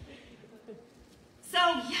up. So,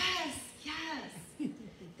 yes.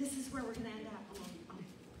 This is where we're going to end up.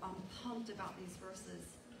 I'm pumped about these verses.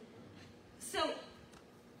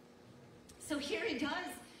 So here he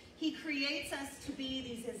does. He creates us to be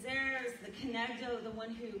these Azers, the Kenegdo, the one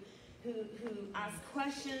who who asks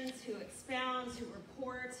questions, who expounds, who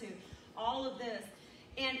reports, who all of this.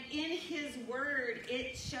 And in his word,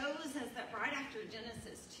 it shows us that right after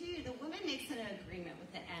Genesis 2, the woman makes an agreement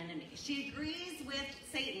with the enemy. She agrees with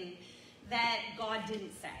Satan that God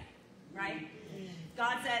didn't say, right?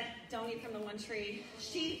 God said, don't eat from the one tree.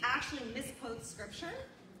 She actually misquotes scripture,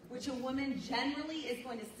 which a woman generally is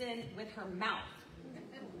going to sin with her mouth.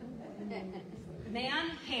 Man,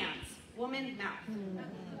 hands. Woman, mouth.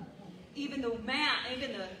 Even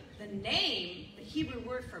the name, the Hebrew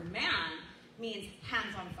word for man, means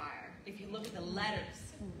hands on fire. If you look at the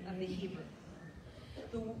letters of the Hebrew.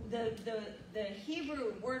 The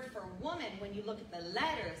Hebrew word for woman, when you look at the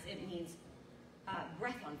letters, it means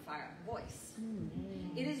breath on fire, voice.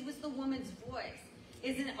 It is with the woman's voice.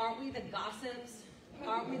 Aren't we the gossips?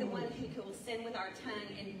 Aren't we the ones who will sin with our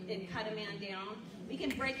tongue and cut a man down? We can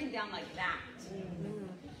break him down like that.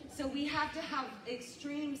 So we have to have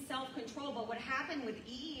extreme self-control. But what happened with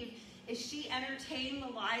Eve is she entertained the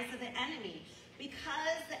lies of the enemy.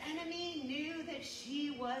 Because the enemy knew that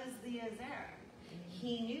she was the Azer.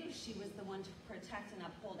 He knew she was the one to protect and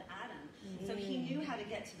uphold Adam. So he knew how to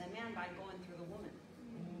get to the man by going through the woman.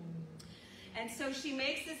 And so she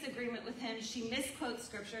makes this agreement with him. She misquotes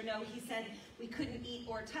scripture. No, he said we couldn't eat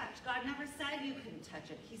or touch. God never said you couldn't touch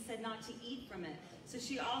it. He said not to eat from it. So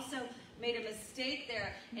she also made a mistake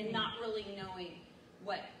there in not really knowing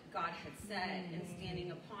what God had said and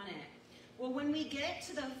standing upon it. Well, when we get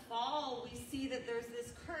to the fall, we see that there's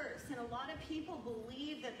this curse. And a lot of people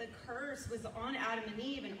believe that the curse was on Adam and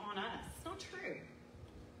Eve and on us. It's not true.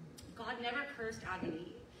 God never cursed Adam and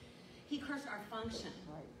Eve. He cursed our function.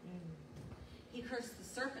 He cursed the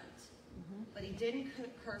serpent, but he didn't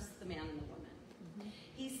curse the man and the woman.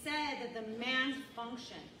 He said that the man's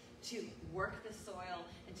function to work the soil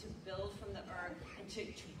and to build from the earth and to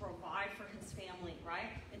provide for his family, right?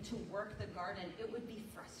 And to work the garden, it would be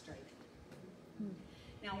frustrating.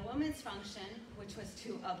 Now, woman's function, which was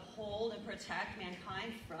to uphold and protect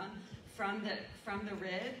mankind from the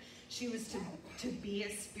rib, she was to be a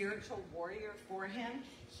spiritual warrior for him.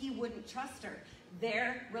 He wouldn't trust her.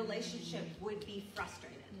 Their relationship would be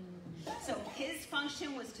frustrated. So his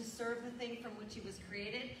function was to serve the thing from which he was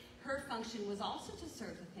created. Her function was also to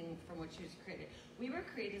serve the thing from which he was created. We were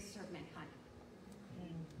created to serve mankind.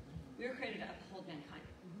 We were created to uphold mankind.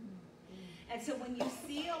 And so when you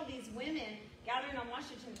see all these women gathering on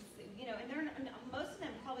Washington, and most of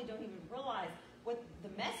them probably don't even realize what the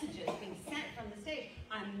message is being sent from the stage.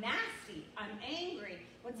 I'm nasty. I'm angry.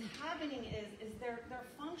 What's happening is their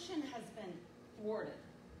function has been thwarted.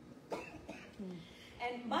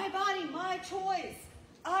 And my body, my choice.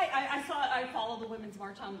 I follow the Women's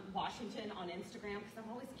March on Washington on Instagram because I'm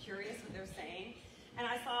always curious what they're saying. And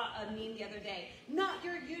I saw a meme the other day. Not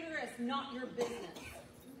your uterus, not your business.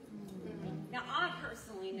 Now I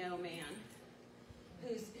personally know a man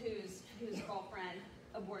whose girlfriend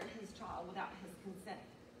aborted his child without his consent.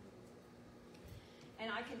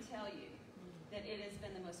 And I can tell you that it has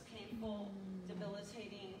been the most painful,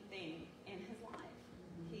 debilitating thing in his life.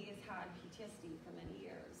 He has had PTSD for many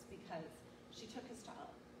years because she took his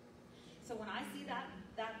child. So when I see that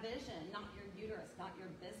vision, not your uterus, not your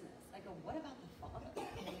business, I go, what about the father?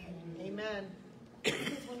 Amen.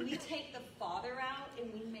 Because when we take the father out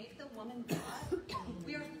and we make the woman God,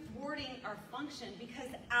 we are thwarting our function because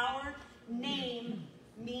our name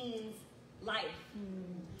means life.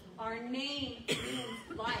 Our name means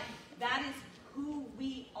life. That is who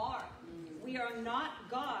we are. We are not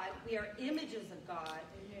God. We are images of God.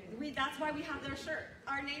 That's why we have their shirt.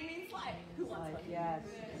 Our name means life. Who wants one? Yes.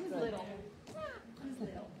 Who's little? Who's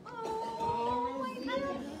little? Oh, my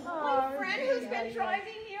goodness. My friend who's been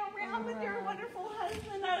driving me around with your wonderful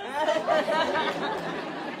husband.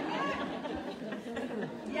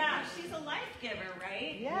 Yeah, she's a life giver,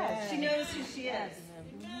 right? Yes. She knows who she is.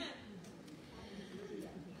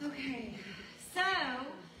 Okay, so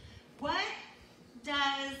what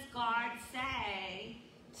does God say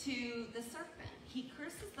to the serpent? He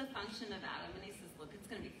curses the function of Adam, and he says, look, it's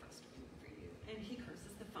going to be frustrating for you. And he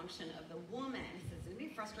curses the function of the woman. He says, it's going to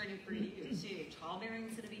be frustrating for you, too. Childbearing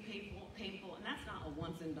is going to be painful, and that's not a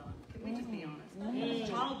once and done. Can we just be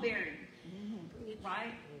honest? Childbearing,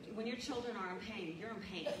 right? When your children are in pain, you're in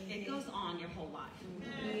pain. It goes on your whole life.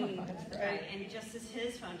 Right? And just as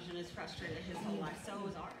his function is frustrated his whole life, so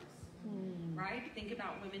is ours. Right? Think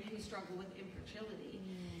about women who struggle with infertility.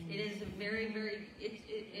 It is a very, very,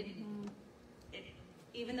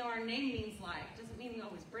 even though our name means life, doesn't mean we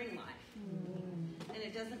always bring life. And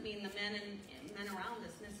it doesn't mean the men around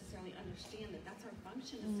us necessarily understand that that's our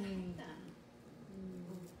function, is to help them.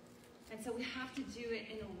 And so we have to do it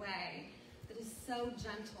in a way that is so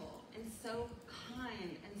gentle and so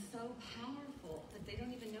kind and so powerful that they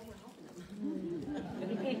don't even know we're helping them.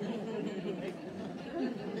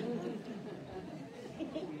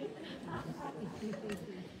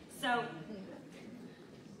 So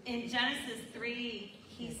in Genesis 3,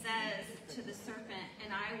 he says to the serpent,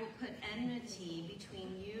 and I will put enmity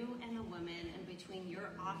between you and the woman, and between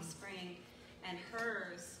your offspring and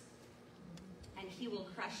hers, and he will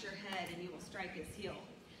crush your head and you will strike his heel.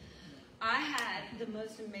 I had the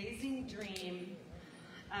most amazing dream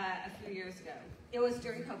a few years ago. It was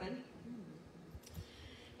during COVID.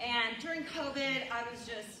 And during COVID, I was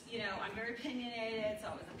just, I'm very opinionated, so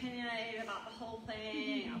I was opinionated about the whole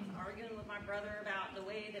thing. I was arguing with my brother about the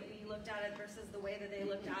way that we looked at it versus the way that they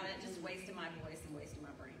looked at it, just wasting my voice and wasting my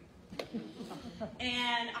brain.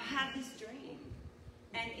 And I had this dream.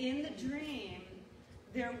 And in the dream,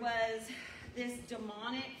 there was this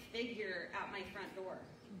demonic figure at my front door.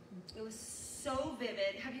 It was so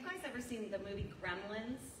vivid. Have you guys ever seen the movie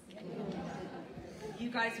Gremlins? You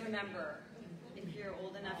guys remember, if you're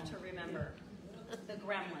old enough to remember, the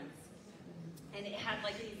Gremlins. And it had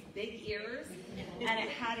like these big ears, and it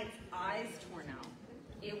had its eyes torn out.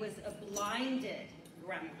 It was a blinded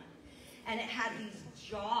gremlin. And it had these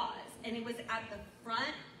jaws, and it was at the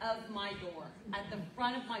front of my door, at the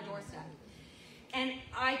front of my doorstep. And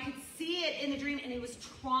I could see it in the dream, and it was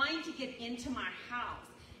trying to get into my house.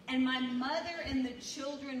 And my mother and the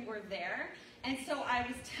children were there. And so I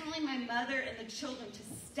was telling my mother and the children to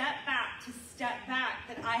step back,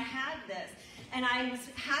 that I had this. And I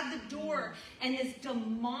had the door, and this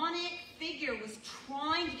demonic figure was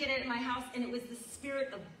trying to get into my house, and it was the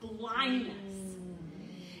spirit of blindness.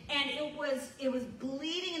 And it was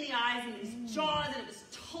bleeding in the eyes and these jaws, and it was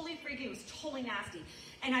totally freaky. It was totally nasty.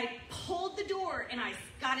 And I pulled the door, and I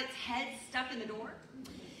got its head stuck in the door.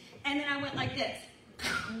 And then I went like this.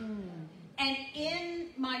 And in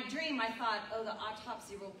my dream, I thought, oh, the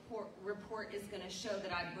autopsy report is going to show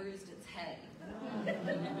that I bruised its head.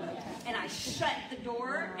 And I shut the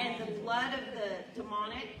door, and the blood of the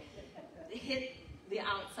demonic hit the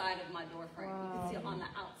outside of my door frame. You can see it on the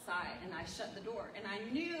outside. And I shut the door. And I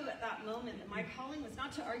knew at that moment that my calling was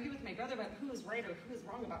not to argue with my brother about who was right or who was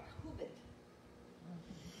wrong about COVID.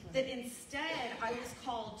 That instead, I was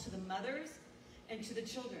called to the mothers and to the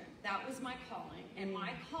children. That was my calling. And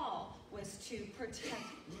my call was to protect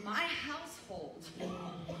my household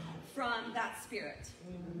from that spirit.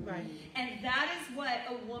 Right. And that is what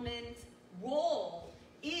a woman's role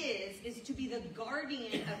is to be the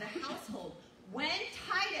guardian of the household. When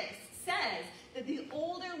Titus says that the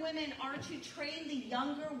older women are to train the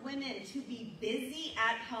younger women to be busy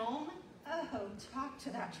at home, oh, talk to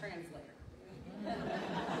that translator.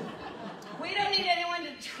 We don't need anyone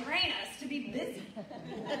to train us to be busy.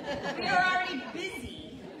 We are already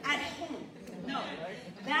busy at home. No,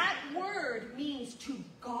 that word means to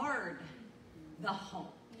guard the home.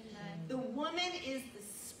 The woman is the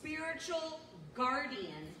spiritual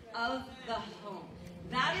guardian of the home.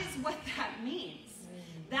 That is what that means.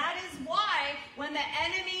 That is why when the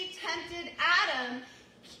enemy tempted Adam,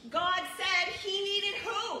 God said he needed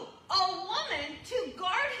who? A woman to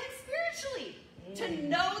guard him spiritually. To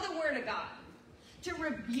know the word of God, to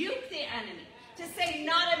rebuke the enemy, to say,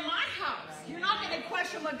 not in my house. You're not going to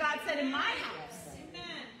question what God said in my house.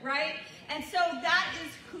 Right? And so that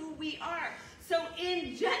is who we are. So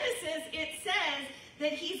in Genesis, it says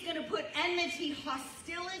that he's going to put enmity,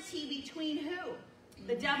 hostility between who?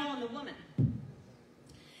 The devil and the woman.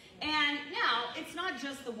 And now, it's not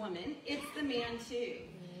just the woman, it's the man too.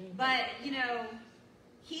 But, he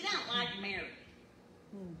don't like Mary.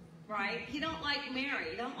 Right? He don't like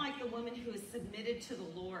Mary. He don't like the woman who is submitted to the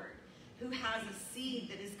Lord, who has a seed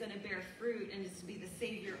that is going to bear fruit and is to be the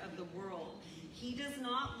Savior of the world. He does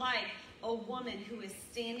not like a woman who is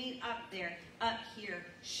standing up here,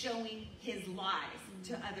 showing his lies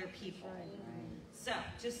to other people. So,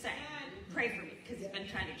 just saying, pray for me, because he's been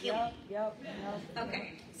trying to kill me. Yep.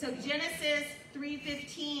 Okay, so Genesis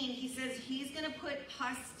 3:15, he says he's going to put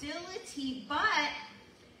hostility, but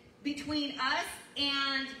between us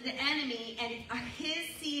and the enemy, and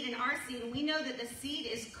his seed and our seed, and we know that the seed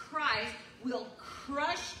is Christ, will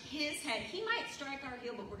crush his head. He might strike our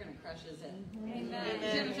heel, but we're going to crush his head. Amen.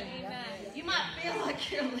 Amen. You might feel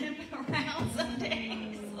like you're limping around some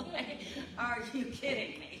days. Like, are you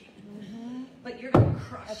kidding me? But you're going to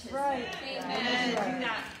crush That's his right. head. Amen. Do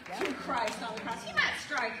that through Christ on the cross. He might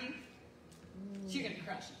strike you, but you're going to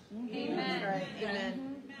crush him. Amen. Right.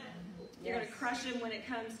 Amen. You're going to crush him when it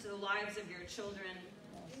comes to the lives of your children.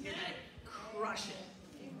 You're going to crush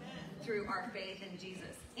it through our faith in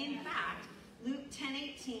Jesus. In fact, Luke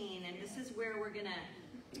 10:18, and this is where we're going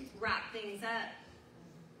to wrap things up.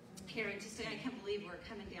 here in just, I can't believe we're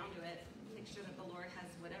coming down to it. Make sure that the Lord has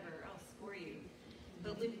whatever else for you.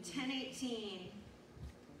 But Luke 10:18,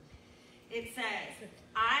 it says,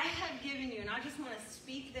 I have given you, and I just want to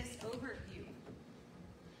speak this over you.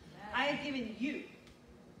 I have given you.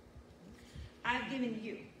 I've given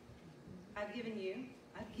you. I've given you.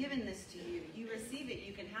 I've given this to you. You receive it.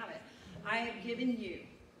 You can have it. I have given you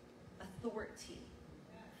authority.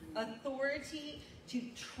 Authority to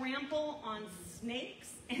trample on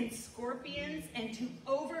snakes and scorpions and to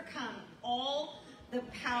overcome all the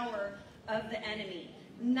power of the enemy.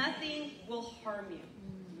 Nothing will harm you.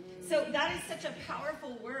 So that is such a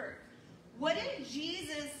powerful word. What did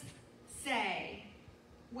Jesus say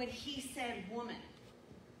when he said woman?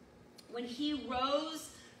 When he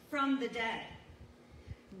rose from the dead?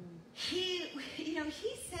 He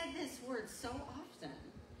said this word so often.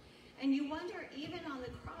 And you wonder, even on the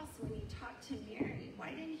cross when he talked to Mary, why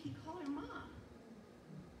didn't he call her mom?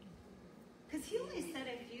 Because he only said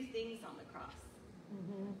a few things on the cross.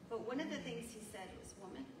 Mm-hmm. But one of the things he said was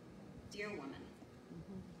woman, dear woman.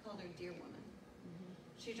 Mm-hmm. Called her dear woman. Mm-hmm.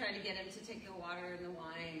 She tried to get him to take the water and the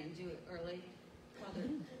wine and do it early. Called her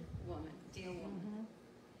woman, dear woman. Mm-hmm.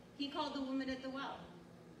 He called the woman at the well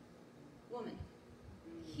woman.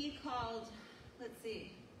 He called, let's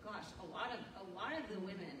see, gosh, a lot of the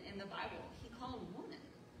women in the Bible, he called woman.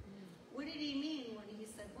 What did he mean when he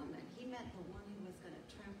said woman? He meant the one who was going to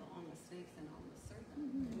trample on the snakes and on the serpent.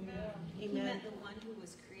 Amen. He meant the one who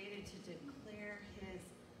was created to declare his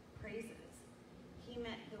praises. He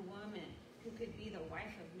meant the woman who could be the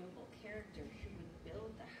wife of noble character, who would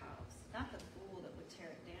build the house, not the fool that would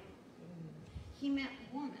tear it down. He meant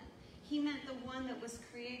woman. He meant the one that was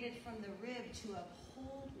created from the rib to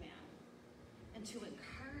uphold man and to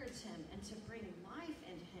encourage him and to bring life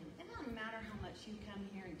into him. It doesn't matter how much you come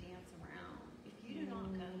here and dance around. If you do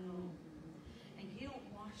not come home and you don't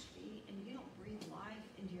wash feet and you don't breathe life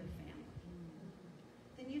into your family,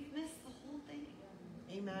 then you've missed the whole thing.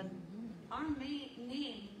 Amen. Our name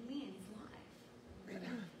means life.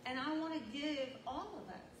 And I want to give all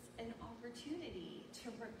of us an opportunity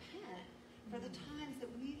to repent for the times that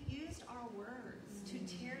we've used our words to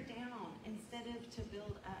tear down instead of to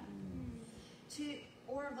build up.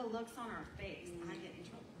 Or the looks on our face. I get in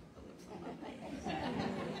trouble with the looks on my face.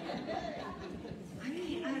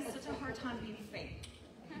 I have such a hard time being fake.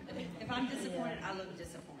 If I'm disappointed, I look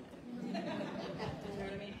disappointed. You know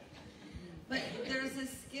what I mean? But there's a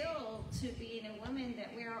skill to being a woman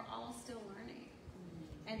that we are all still learning.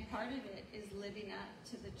 And part of it is living up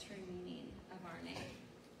to the true meaning of our name.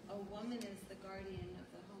 A woman is the guardian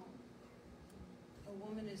of the home. A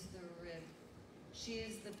woman is the rib. She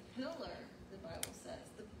is the pillar, the Bible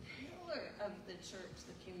says, the pillar of the church,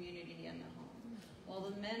 the community, and the home.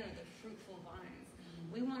 While the men are the fruitful vines.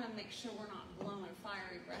 We want to make sure we're not blowing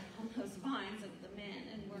fiery breath on those vines of the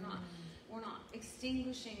men, and we're not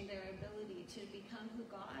extinguishing their ability to become who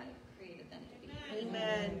God created them to be.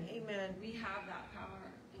 Amen. Amen. We have that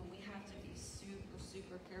power, and we have to be super,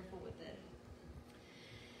 super careful with it.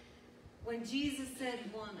 When Jesus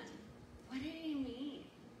said woman, what did he mean?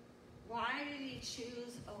 Why did he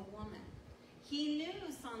choose a woman? He knew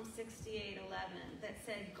Psalm 68:11 that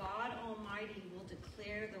said, God Almighty will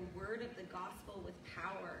declare the word of the gospel with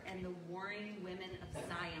power, and the warring women of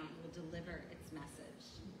Zion will deliver its message.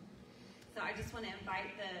 So I just want to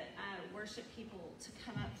invite the worship people to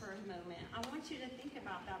come up for a moment. I want you to think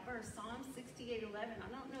about that verse, Psalm 68:11. I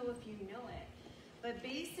don't know if you know it. But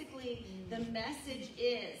basically, the message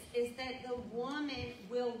is that the woman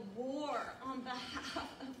will war on behalf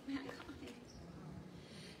of mankind.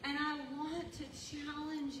 And I want to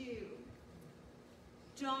challenge you.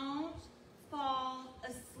 Don't fall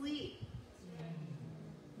asleep.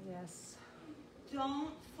 Yes.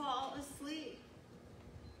 Don't fall asleep.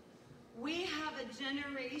 We have a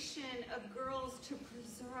generation of girls to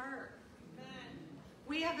preserve.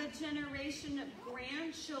 We have a generation of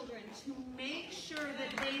grandchildren to make sure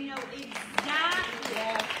that they know exactly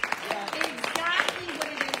what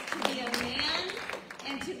it is to be a man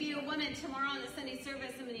and to be a woman. Tomorrow in the Sunday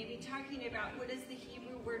service, I'm going to be talking about what does the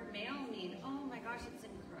Hebrew word male mean. Oh my gosh, it's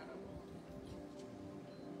incredible.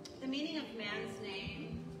 The meaning of man's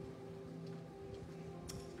name,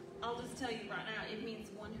 I'll just tell you right now, it means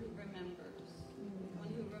one who remembers. One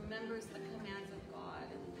who remembers the commands of God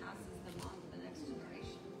and passes them on to the next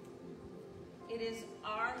generation. It is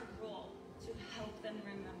our role to help them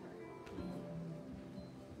remember.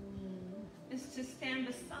 Is to stand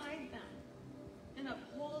beside them and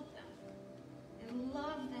uphold them and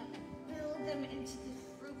love them and build them into the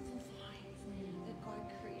fruitful vines that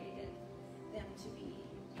God created them to be.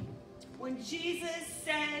 When Jesus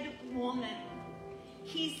said woman,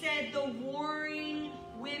 He said the warring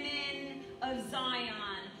women of Zion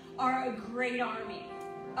are a great army,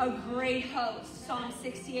 a great host. Psalm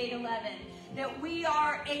 68:11. That we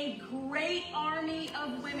are a great army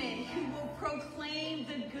of women who will proclaim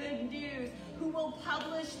the good news, who will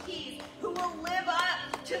publish peace, who will live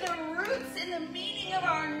up to the roots and the meaning of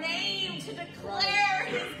our name, to declare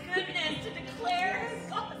his goodness, to declare his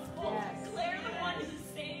gospel, to declare the one who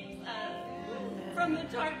saves us from the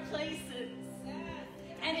dark places.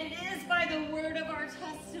 And it is by the word of our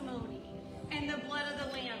testimony and the blood of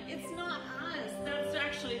the Lamb. It's not us. That's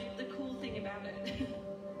actually the cool thing about it.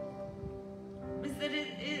 Is that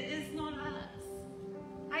it is not us.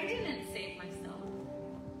 I didn't save myself.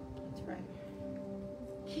 That's right.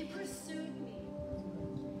 He pursued me.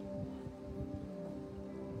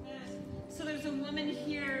 So there's a woman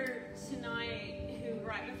here tonight who,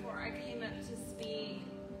 right before I came up to speak,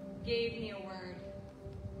 gave me a word.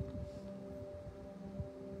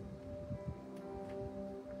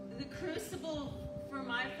 The crucible for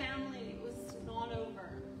my family was not over.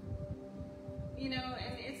 You know,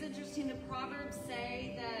 and it's interesting, the Proverbs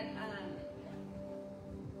say that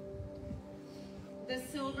the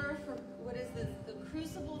silver for, what is this? The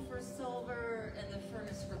crucible for silver and the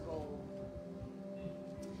furnace for gold.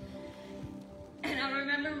 And I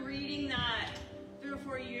remember reading that 3 or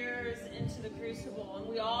 4 years into the crucible, and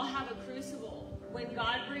we all have a crucible. When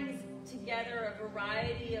God brings together a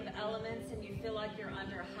variety of elements and you feel like you're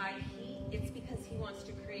under high heat, it's because he wants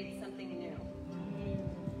to create something new.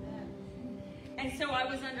 And so I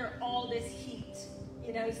was under all this heat,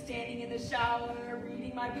 you know, standing in the shower,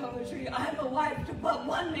 reading my poetry. I am a wife to but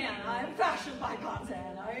one man. I am fashioned by God's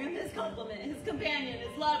hand. I am his complement, his companion,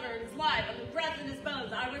 his lover, his life. I'm the breath in his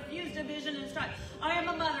bones. I refuse division and strife. I am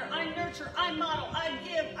a mother. I nurture. I model. I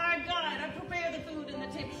give. I guide. I prepare the food and the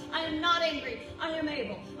table. I am not angry. I am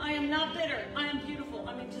able. I am not bitter. I am beautiful.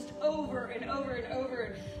 I mean, just over and over and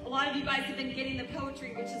over. A lot of you guys have been getting the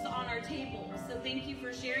poetry, which is on our table. So thank you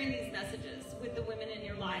for sharing these messages with the women in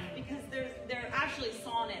your life, because they're actually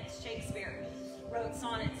sonnets. Shakespeare wrote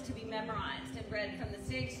sonnets to be memorized and read from the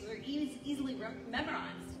stage, so they're easily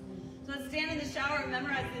memorized. So I stand in the shower and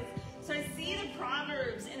memorize this. So I see the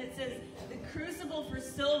Proverbs, and it says, the crucible for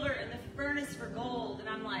silver and the furnace for gold. And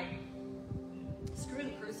I'm like, screw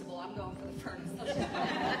the crucible, I'm going for the furnace.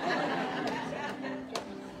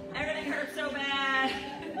 Everything hurts so bad.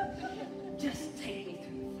 Just take me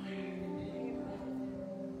through the fire.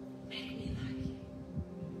 Make me like you.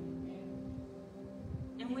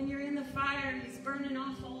 And when you're in the fire, he's burning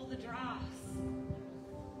off all the dross.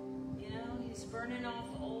 You know, he's burning off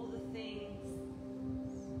all the things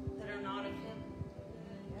that are not of him.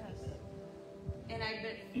 Yes. And I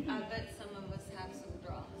bet some of us have some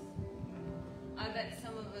dross. I bet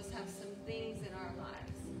some of us have some things in our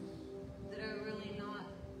lives that are really not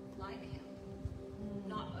like him,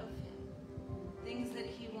 not of him. Things that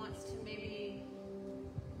he wants to maybe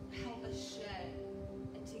help us shed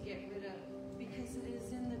and to get rid of. Because it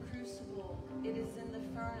is in the crucible, it is in the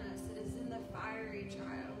furnace, it is in the fiery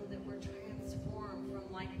trial that we're transformed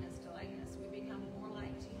from likeness to likeness. We become more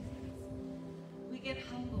like Jesus. We get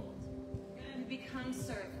humbled. We become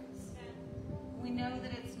servants. We know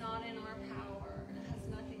that it's not in our power. It has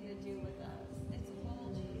nothing to do with us. It's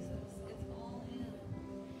all Jesus. It's all him.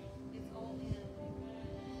 It's all him.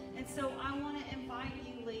 And so I want to invite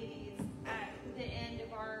you ladies at the end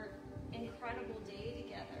of our incredible day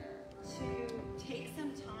together to take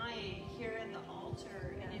some time here at the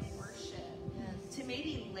altar and in worship, to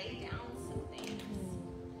maybe lay down some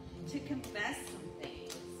things, to confess some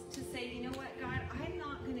things, to say, you know what, God, I'm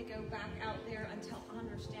not going to go back out there until I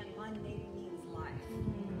understand my name means life.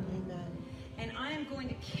 Amen. And I am going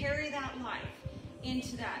to carry that life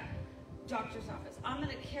into that doctor's office. I'm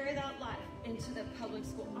going to carry that life into the public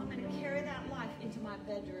school. I'm going to carry that life into my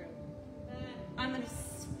bedroom. I'm going to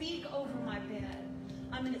speak over my bed.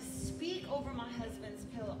 I'm going to speak over my husband's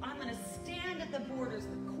pillow. I'm going to stand at the borders,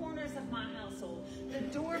 the corners of my household, the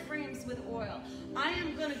door frames with oil. I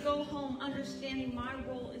am going to go home understanding my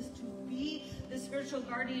role is to be the spiritual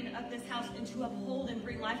guardian of this house and to uphold and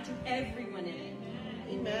bring life to everyone in it.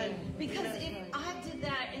 Amen. Because if I did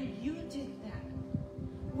that and you did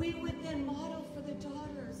that, we would then model for the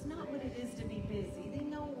daughters not what it is to be busy. They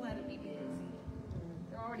know what to be busy.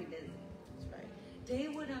 They're already busy. That's right. They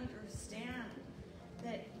would understand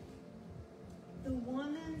that the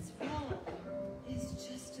woman's role is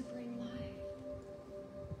just to bring life.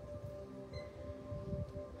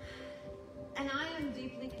 And I am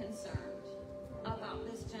deeply concerned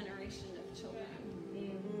about this generation of children.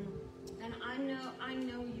 And I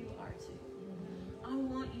know you are too. I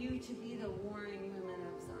want you to be the warring women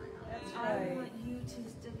of Zion. That's I right. want you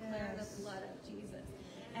to declare the blood of Jesus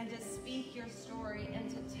and to speak your story and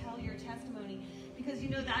to tell your testimony, because you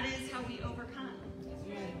know that is how we overcome.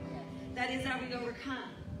 That is how we overcome.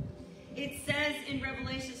 It says in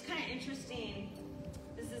Revelation, it's kind of interesting.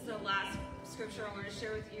 This is the last scripture I want to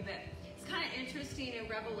share with you, but it's kind of interesting in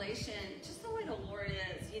Revelation, just the way the Lord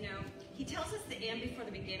is, you know. He tells us the end before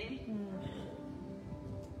the beginning.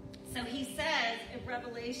 So he says in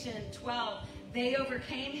Revelation 12, they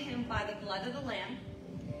overcame him by the blood of the Lamb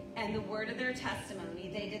and the word of their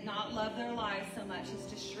testimony. They did not love their lives so much as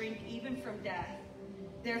to shrink even from death.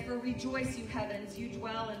 Therefore rejoice, you heavens, you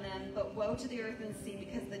dwell in them, but woe to the earth and sea,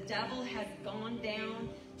 because the devil has gone down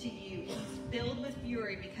to you. He's filled with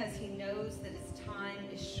fury because he knows that his time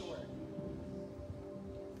is short.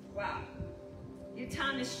 Wow. Your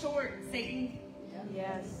time is short, Satan.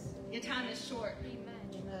 Yes. Your time is short. Amen.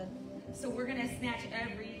 So we're going to snatch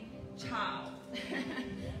every child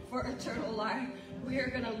for eternal life. We are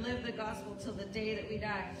going to live the gospel till the day that we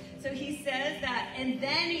die. So he says that, and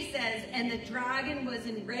then he says, and the dragon was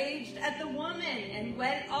enraged at the woman and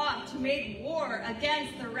went off to make war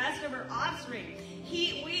against the rest of her offspring.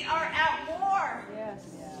 We are at war. Yes.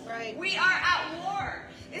 Right. We are at war.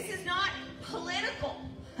 This is not political.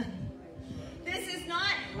 This is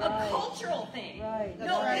not a cultural thing. Right.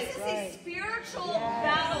 No, Right. this is Right. a spiritual Yes.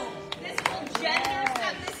 battle. This whole gender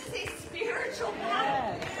stuff, this is a spiritual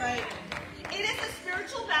battle. Yes. Right. It is a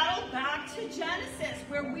spiritual battle back to Genesis,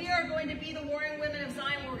 where we are going to be the warring women of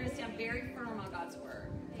Zion. We're going to stand very firm on God's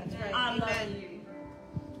word. That's right. I love Amen. you.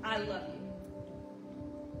 I love you.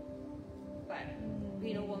 But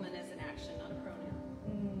being a woman is an action, not a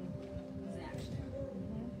pronoun. It's an action.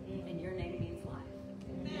 And your name means life.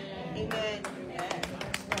 Amen. Right.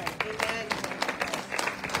 Amen.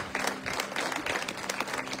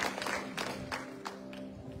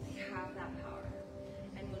 We have that power.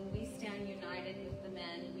 And when we stand united with the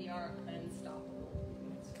men, we are unstoppable.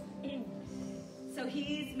 So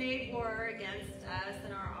he's made war against us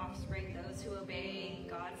and our offspring, those who obey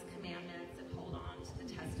God's commandments and hold on to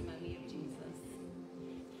the testimony of Jesus.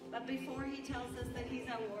 But before he tells us that he's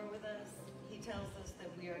at war with us, he tells us that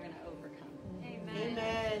we are going to overcome. Amen.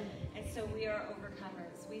 Amen. And so we are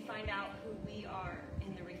overcomers. We find out who we are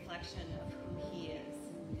in the reflection of who he is.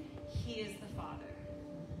 He is the Father.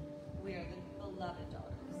 We are the beloved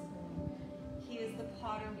daughters. He is the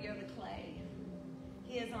potter. We are the clay.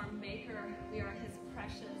 He is our maker. We are his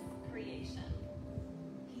precious creation.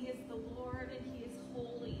 He is the Lord, and he is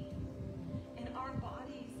holy. And our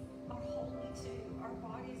bodies are holy too. Our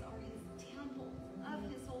bodies are his temple of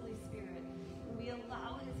his Holy Spirit. And we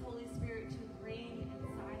allow his Holy Spirit to reign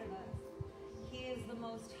inside of us. He is the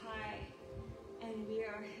Most High, and we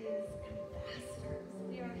are his ambassadors.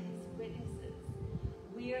 We are his witnesses.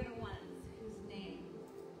 We are the ones whose name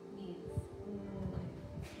means life.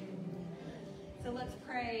 So let's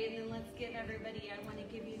pray, and then let's give everybody, I want to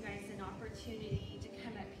give you guys an opportunity to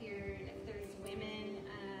come up here. And if there's women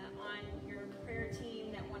on your prayer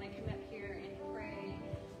team that want to come up here and pray,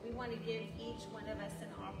 we want to give each one of us an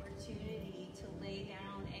opportunity to lay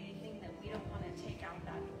down anything that we don't want to take out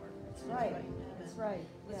that door. That's right. That's right.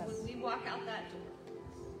 Because Yes. when we walk out that door,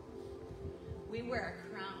 we wear a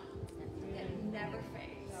crown that never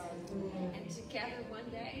fades. And together one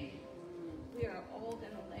day, we are all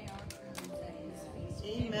going to lay our crowns at his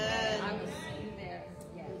feet. Amen. I will see you there.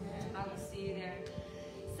 I will see you there.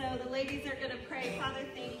 So the ladies are going to pray. Father,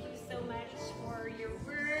 thank you so much for your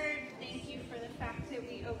word. Thank you for the fact that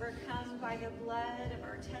we overcome by the blood of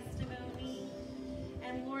our testimony.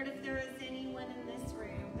 And Lord, if there is anyone in this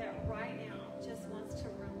room that right now just wants to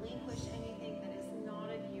relinquish anything that is not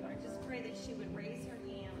of you, I just pray that she would raise her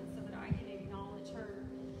hand so that I can acknowledge her.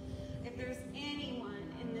 If there's anyone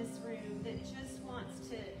in this room that just wants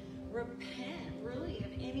to repent, really,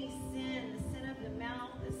 of any sin, the sin of the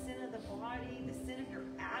mouth, the sin of the body, the sin of your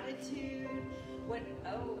attitude,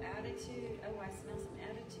 attitude, I smell some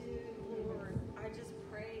attitude, Lord, I just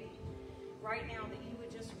pray right now that you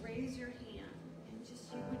would just raise your hand and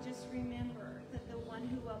you would just remember that the one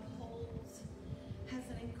who upholds has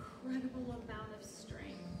an incredible amount of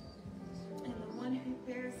strength, and the one who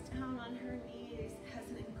bears down on her knees has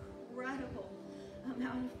an incredible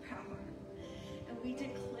amount of power. And we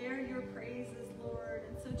declare your praises, Lord.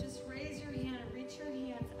 And so just raise your hand and reach your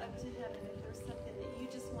hands up to heaven if there's something that you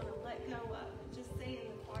just want to let go of. And just say in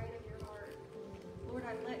the quiet of your heart, Lord,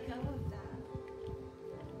 I let go of that.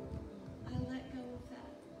 I let go of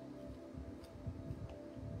that.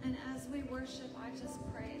 And as we worship, I just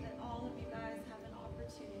pray that all of you guys have an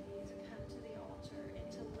opportunity to come to the altar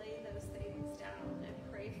and to lay those things down and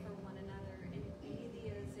pray for one another and be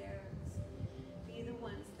the Azares, be the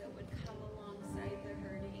ones that would come alongside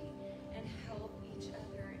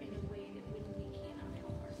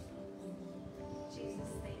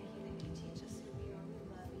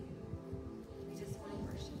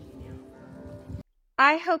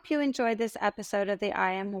I hope you enjoyed this episode of the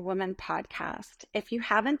I Am a Woman podcast. If you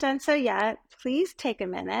haven't done so yet, please take a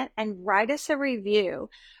minute and write us a review.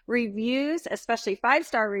 Reviews, especially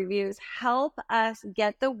 5-star reviews, help us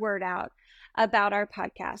get the word out about our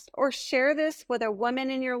podcast. Or share this with a woman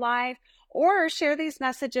in your life, or share these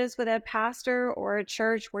messages with a pastor or a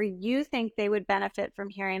church where you think they would benefit from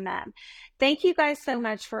hearing them. Thank you guys so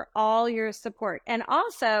much for all your support. And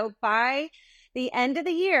also, by the end of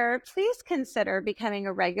the year, please consider becoming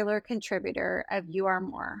a regular contributor of You Are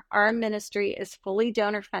More. Our ministry is fully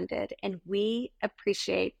donor funded, and we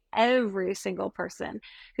appreciate every single person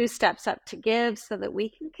who steps up to give so that we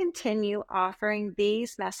can continue offering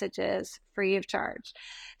these messages free of charge.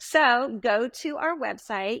 So go to our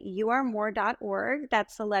website, youaremore.org.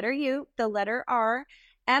 That's the letter U, the letter R,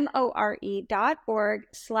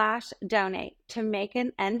 more.org/donate to make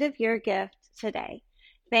an end of year gift today.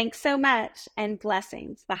 Thanks so much and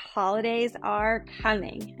blessings. The holidays are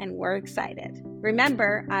coming and we're excited.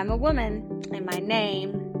 Remember, I'm a woman and my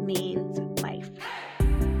name means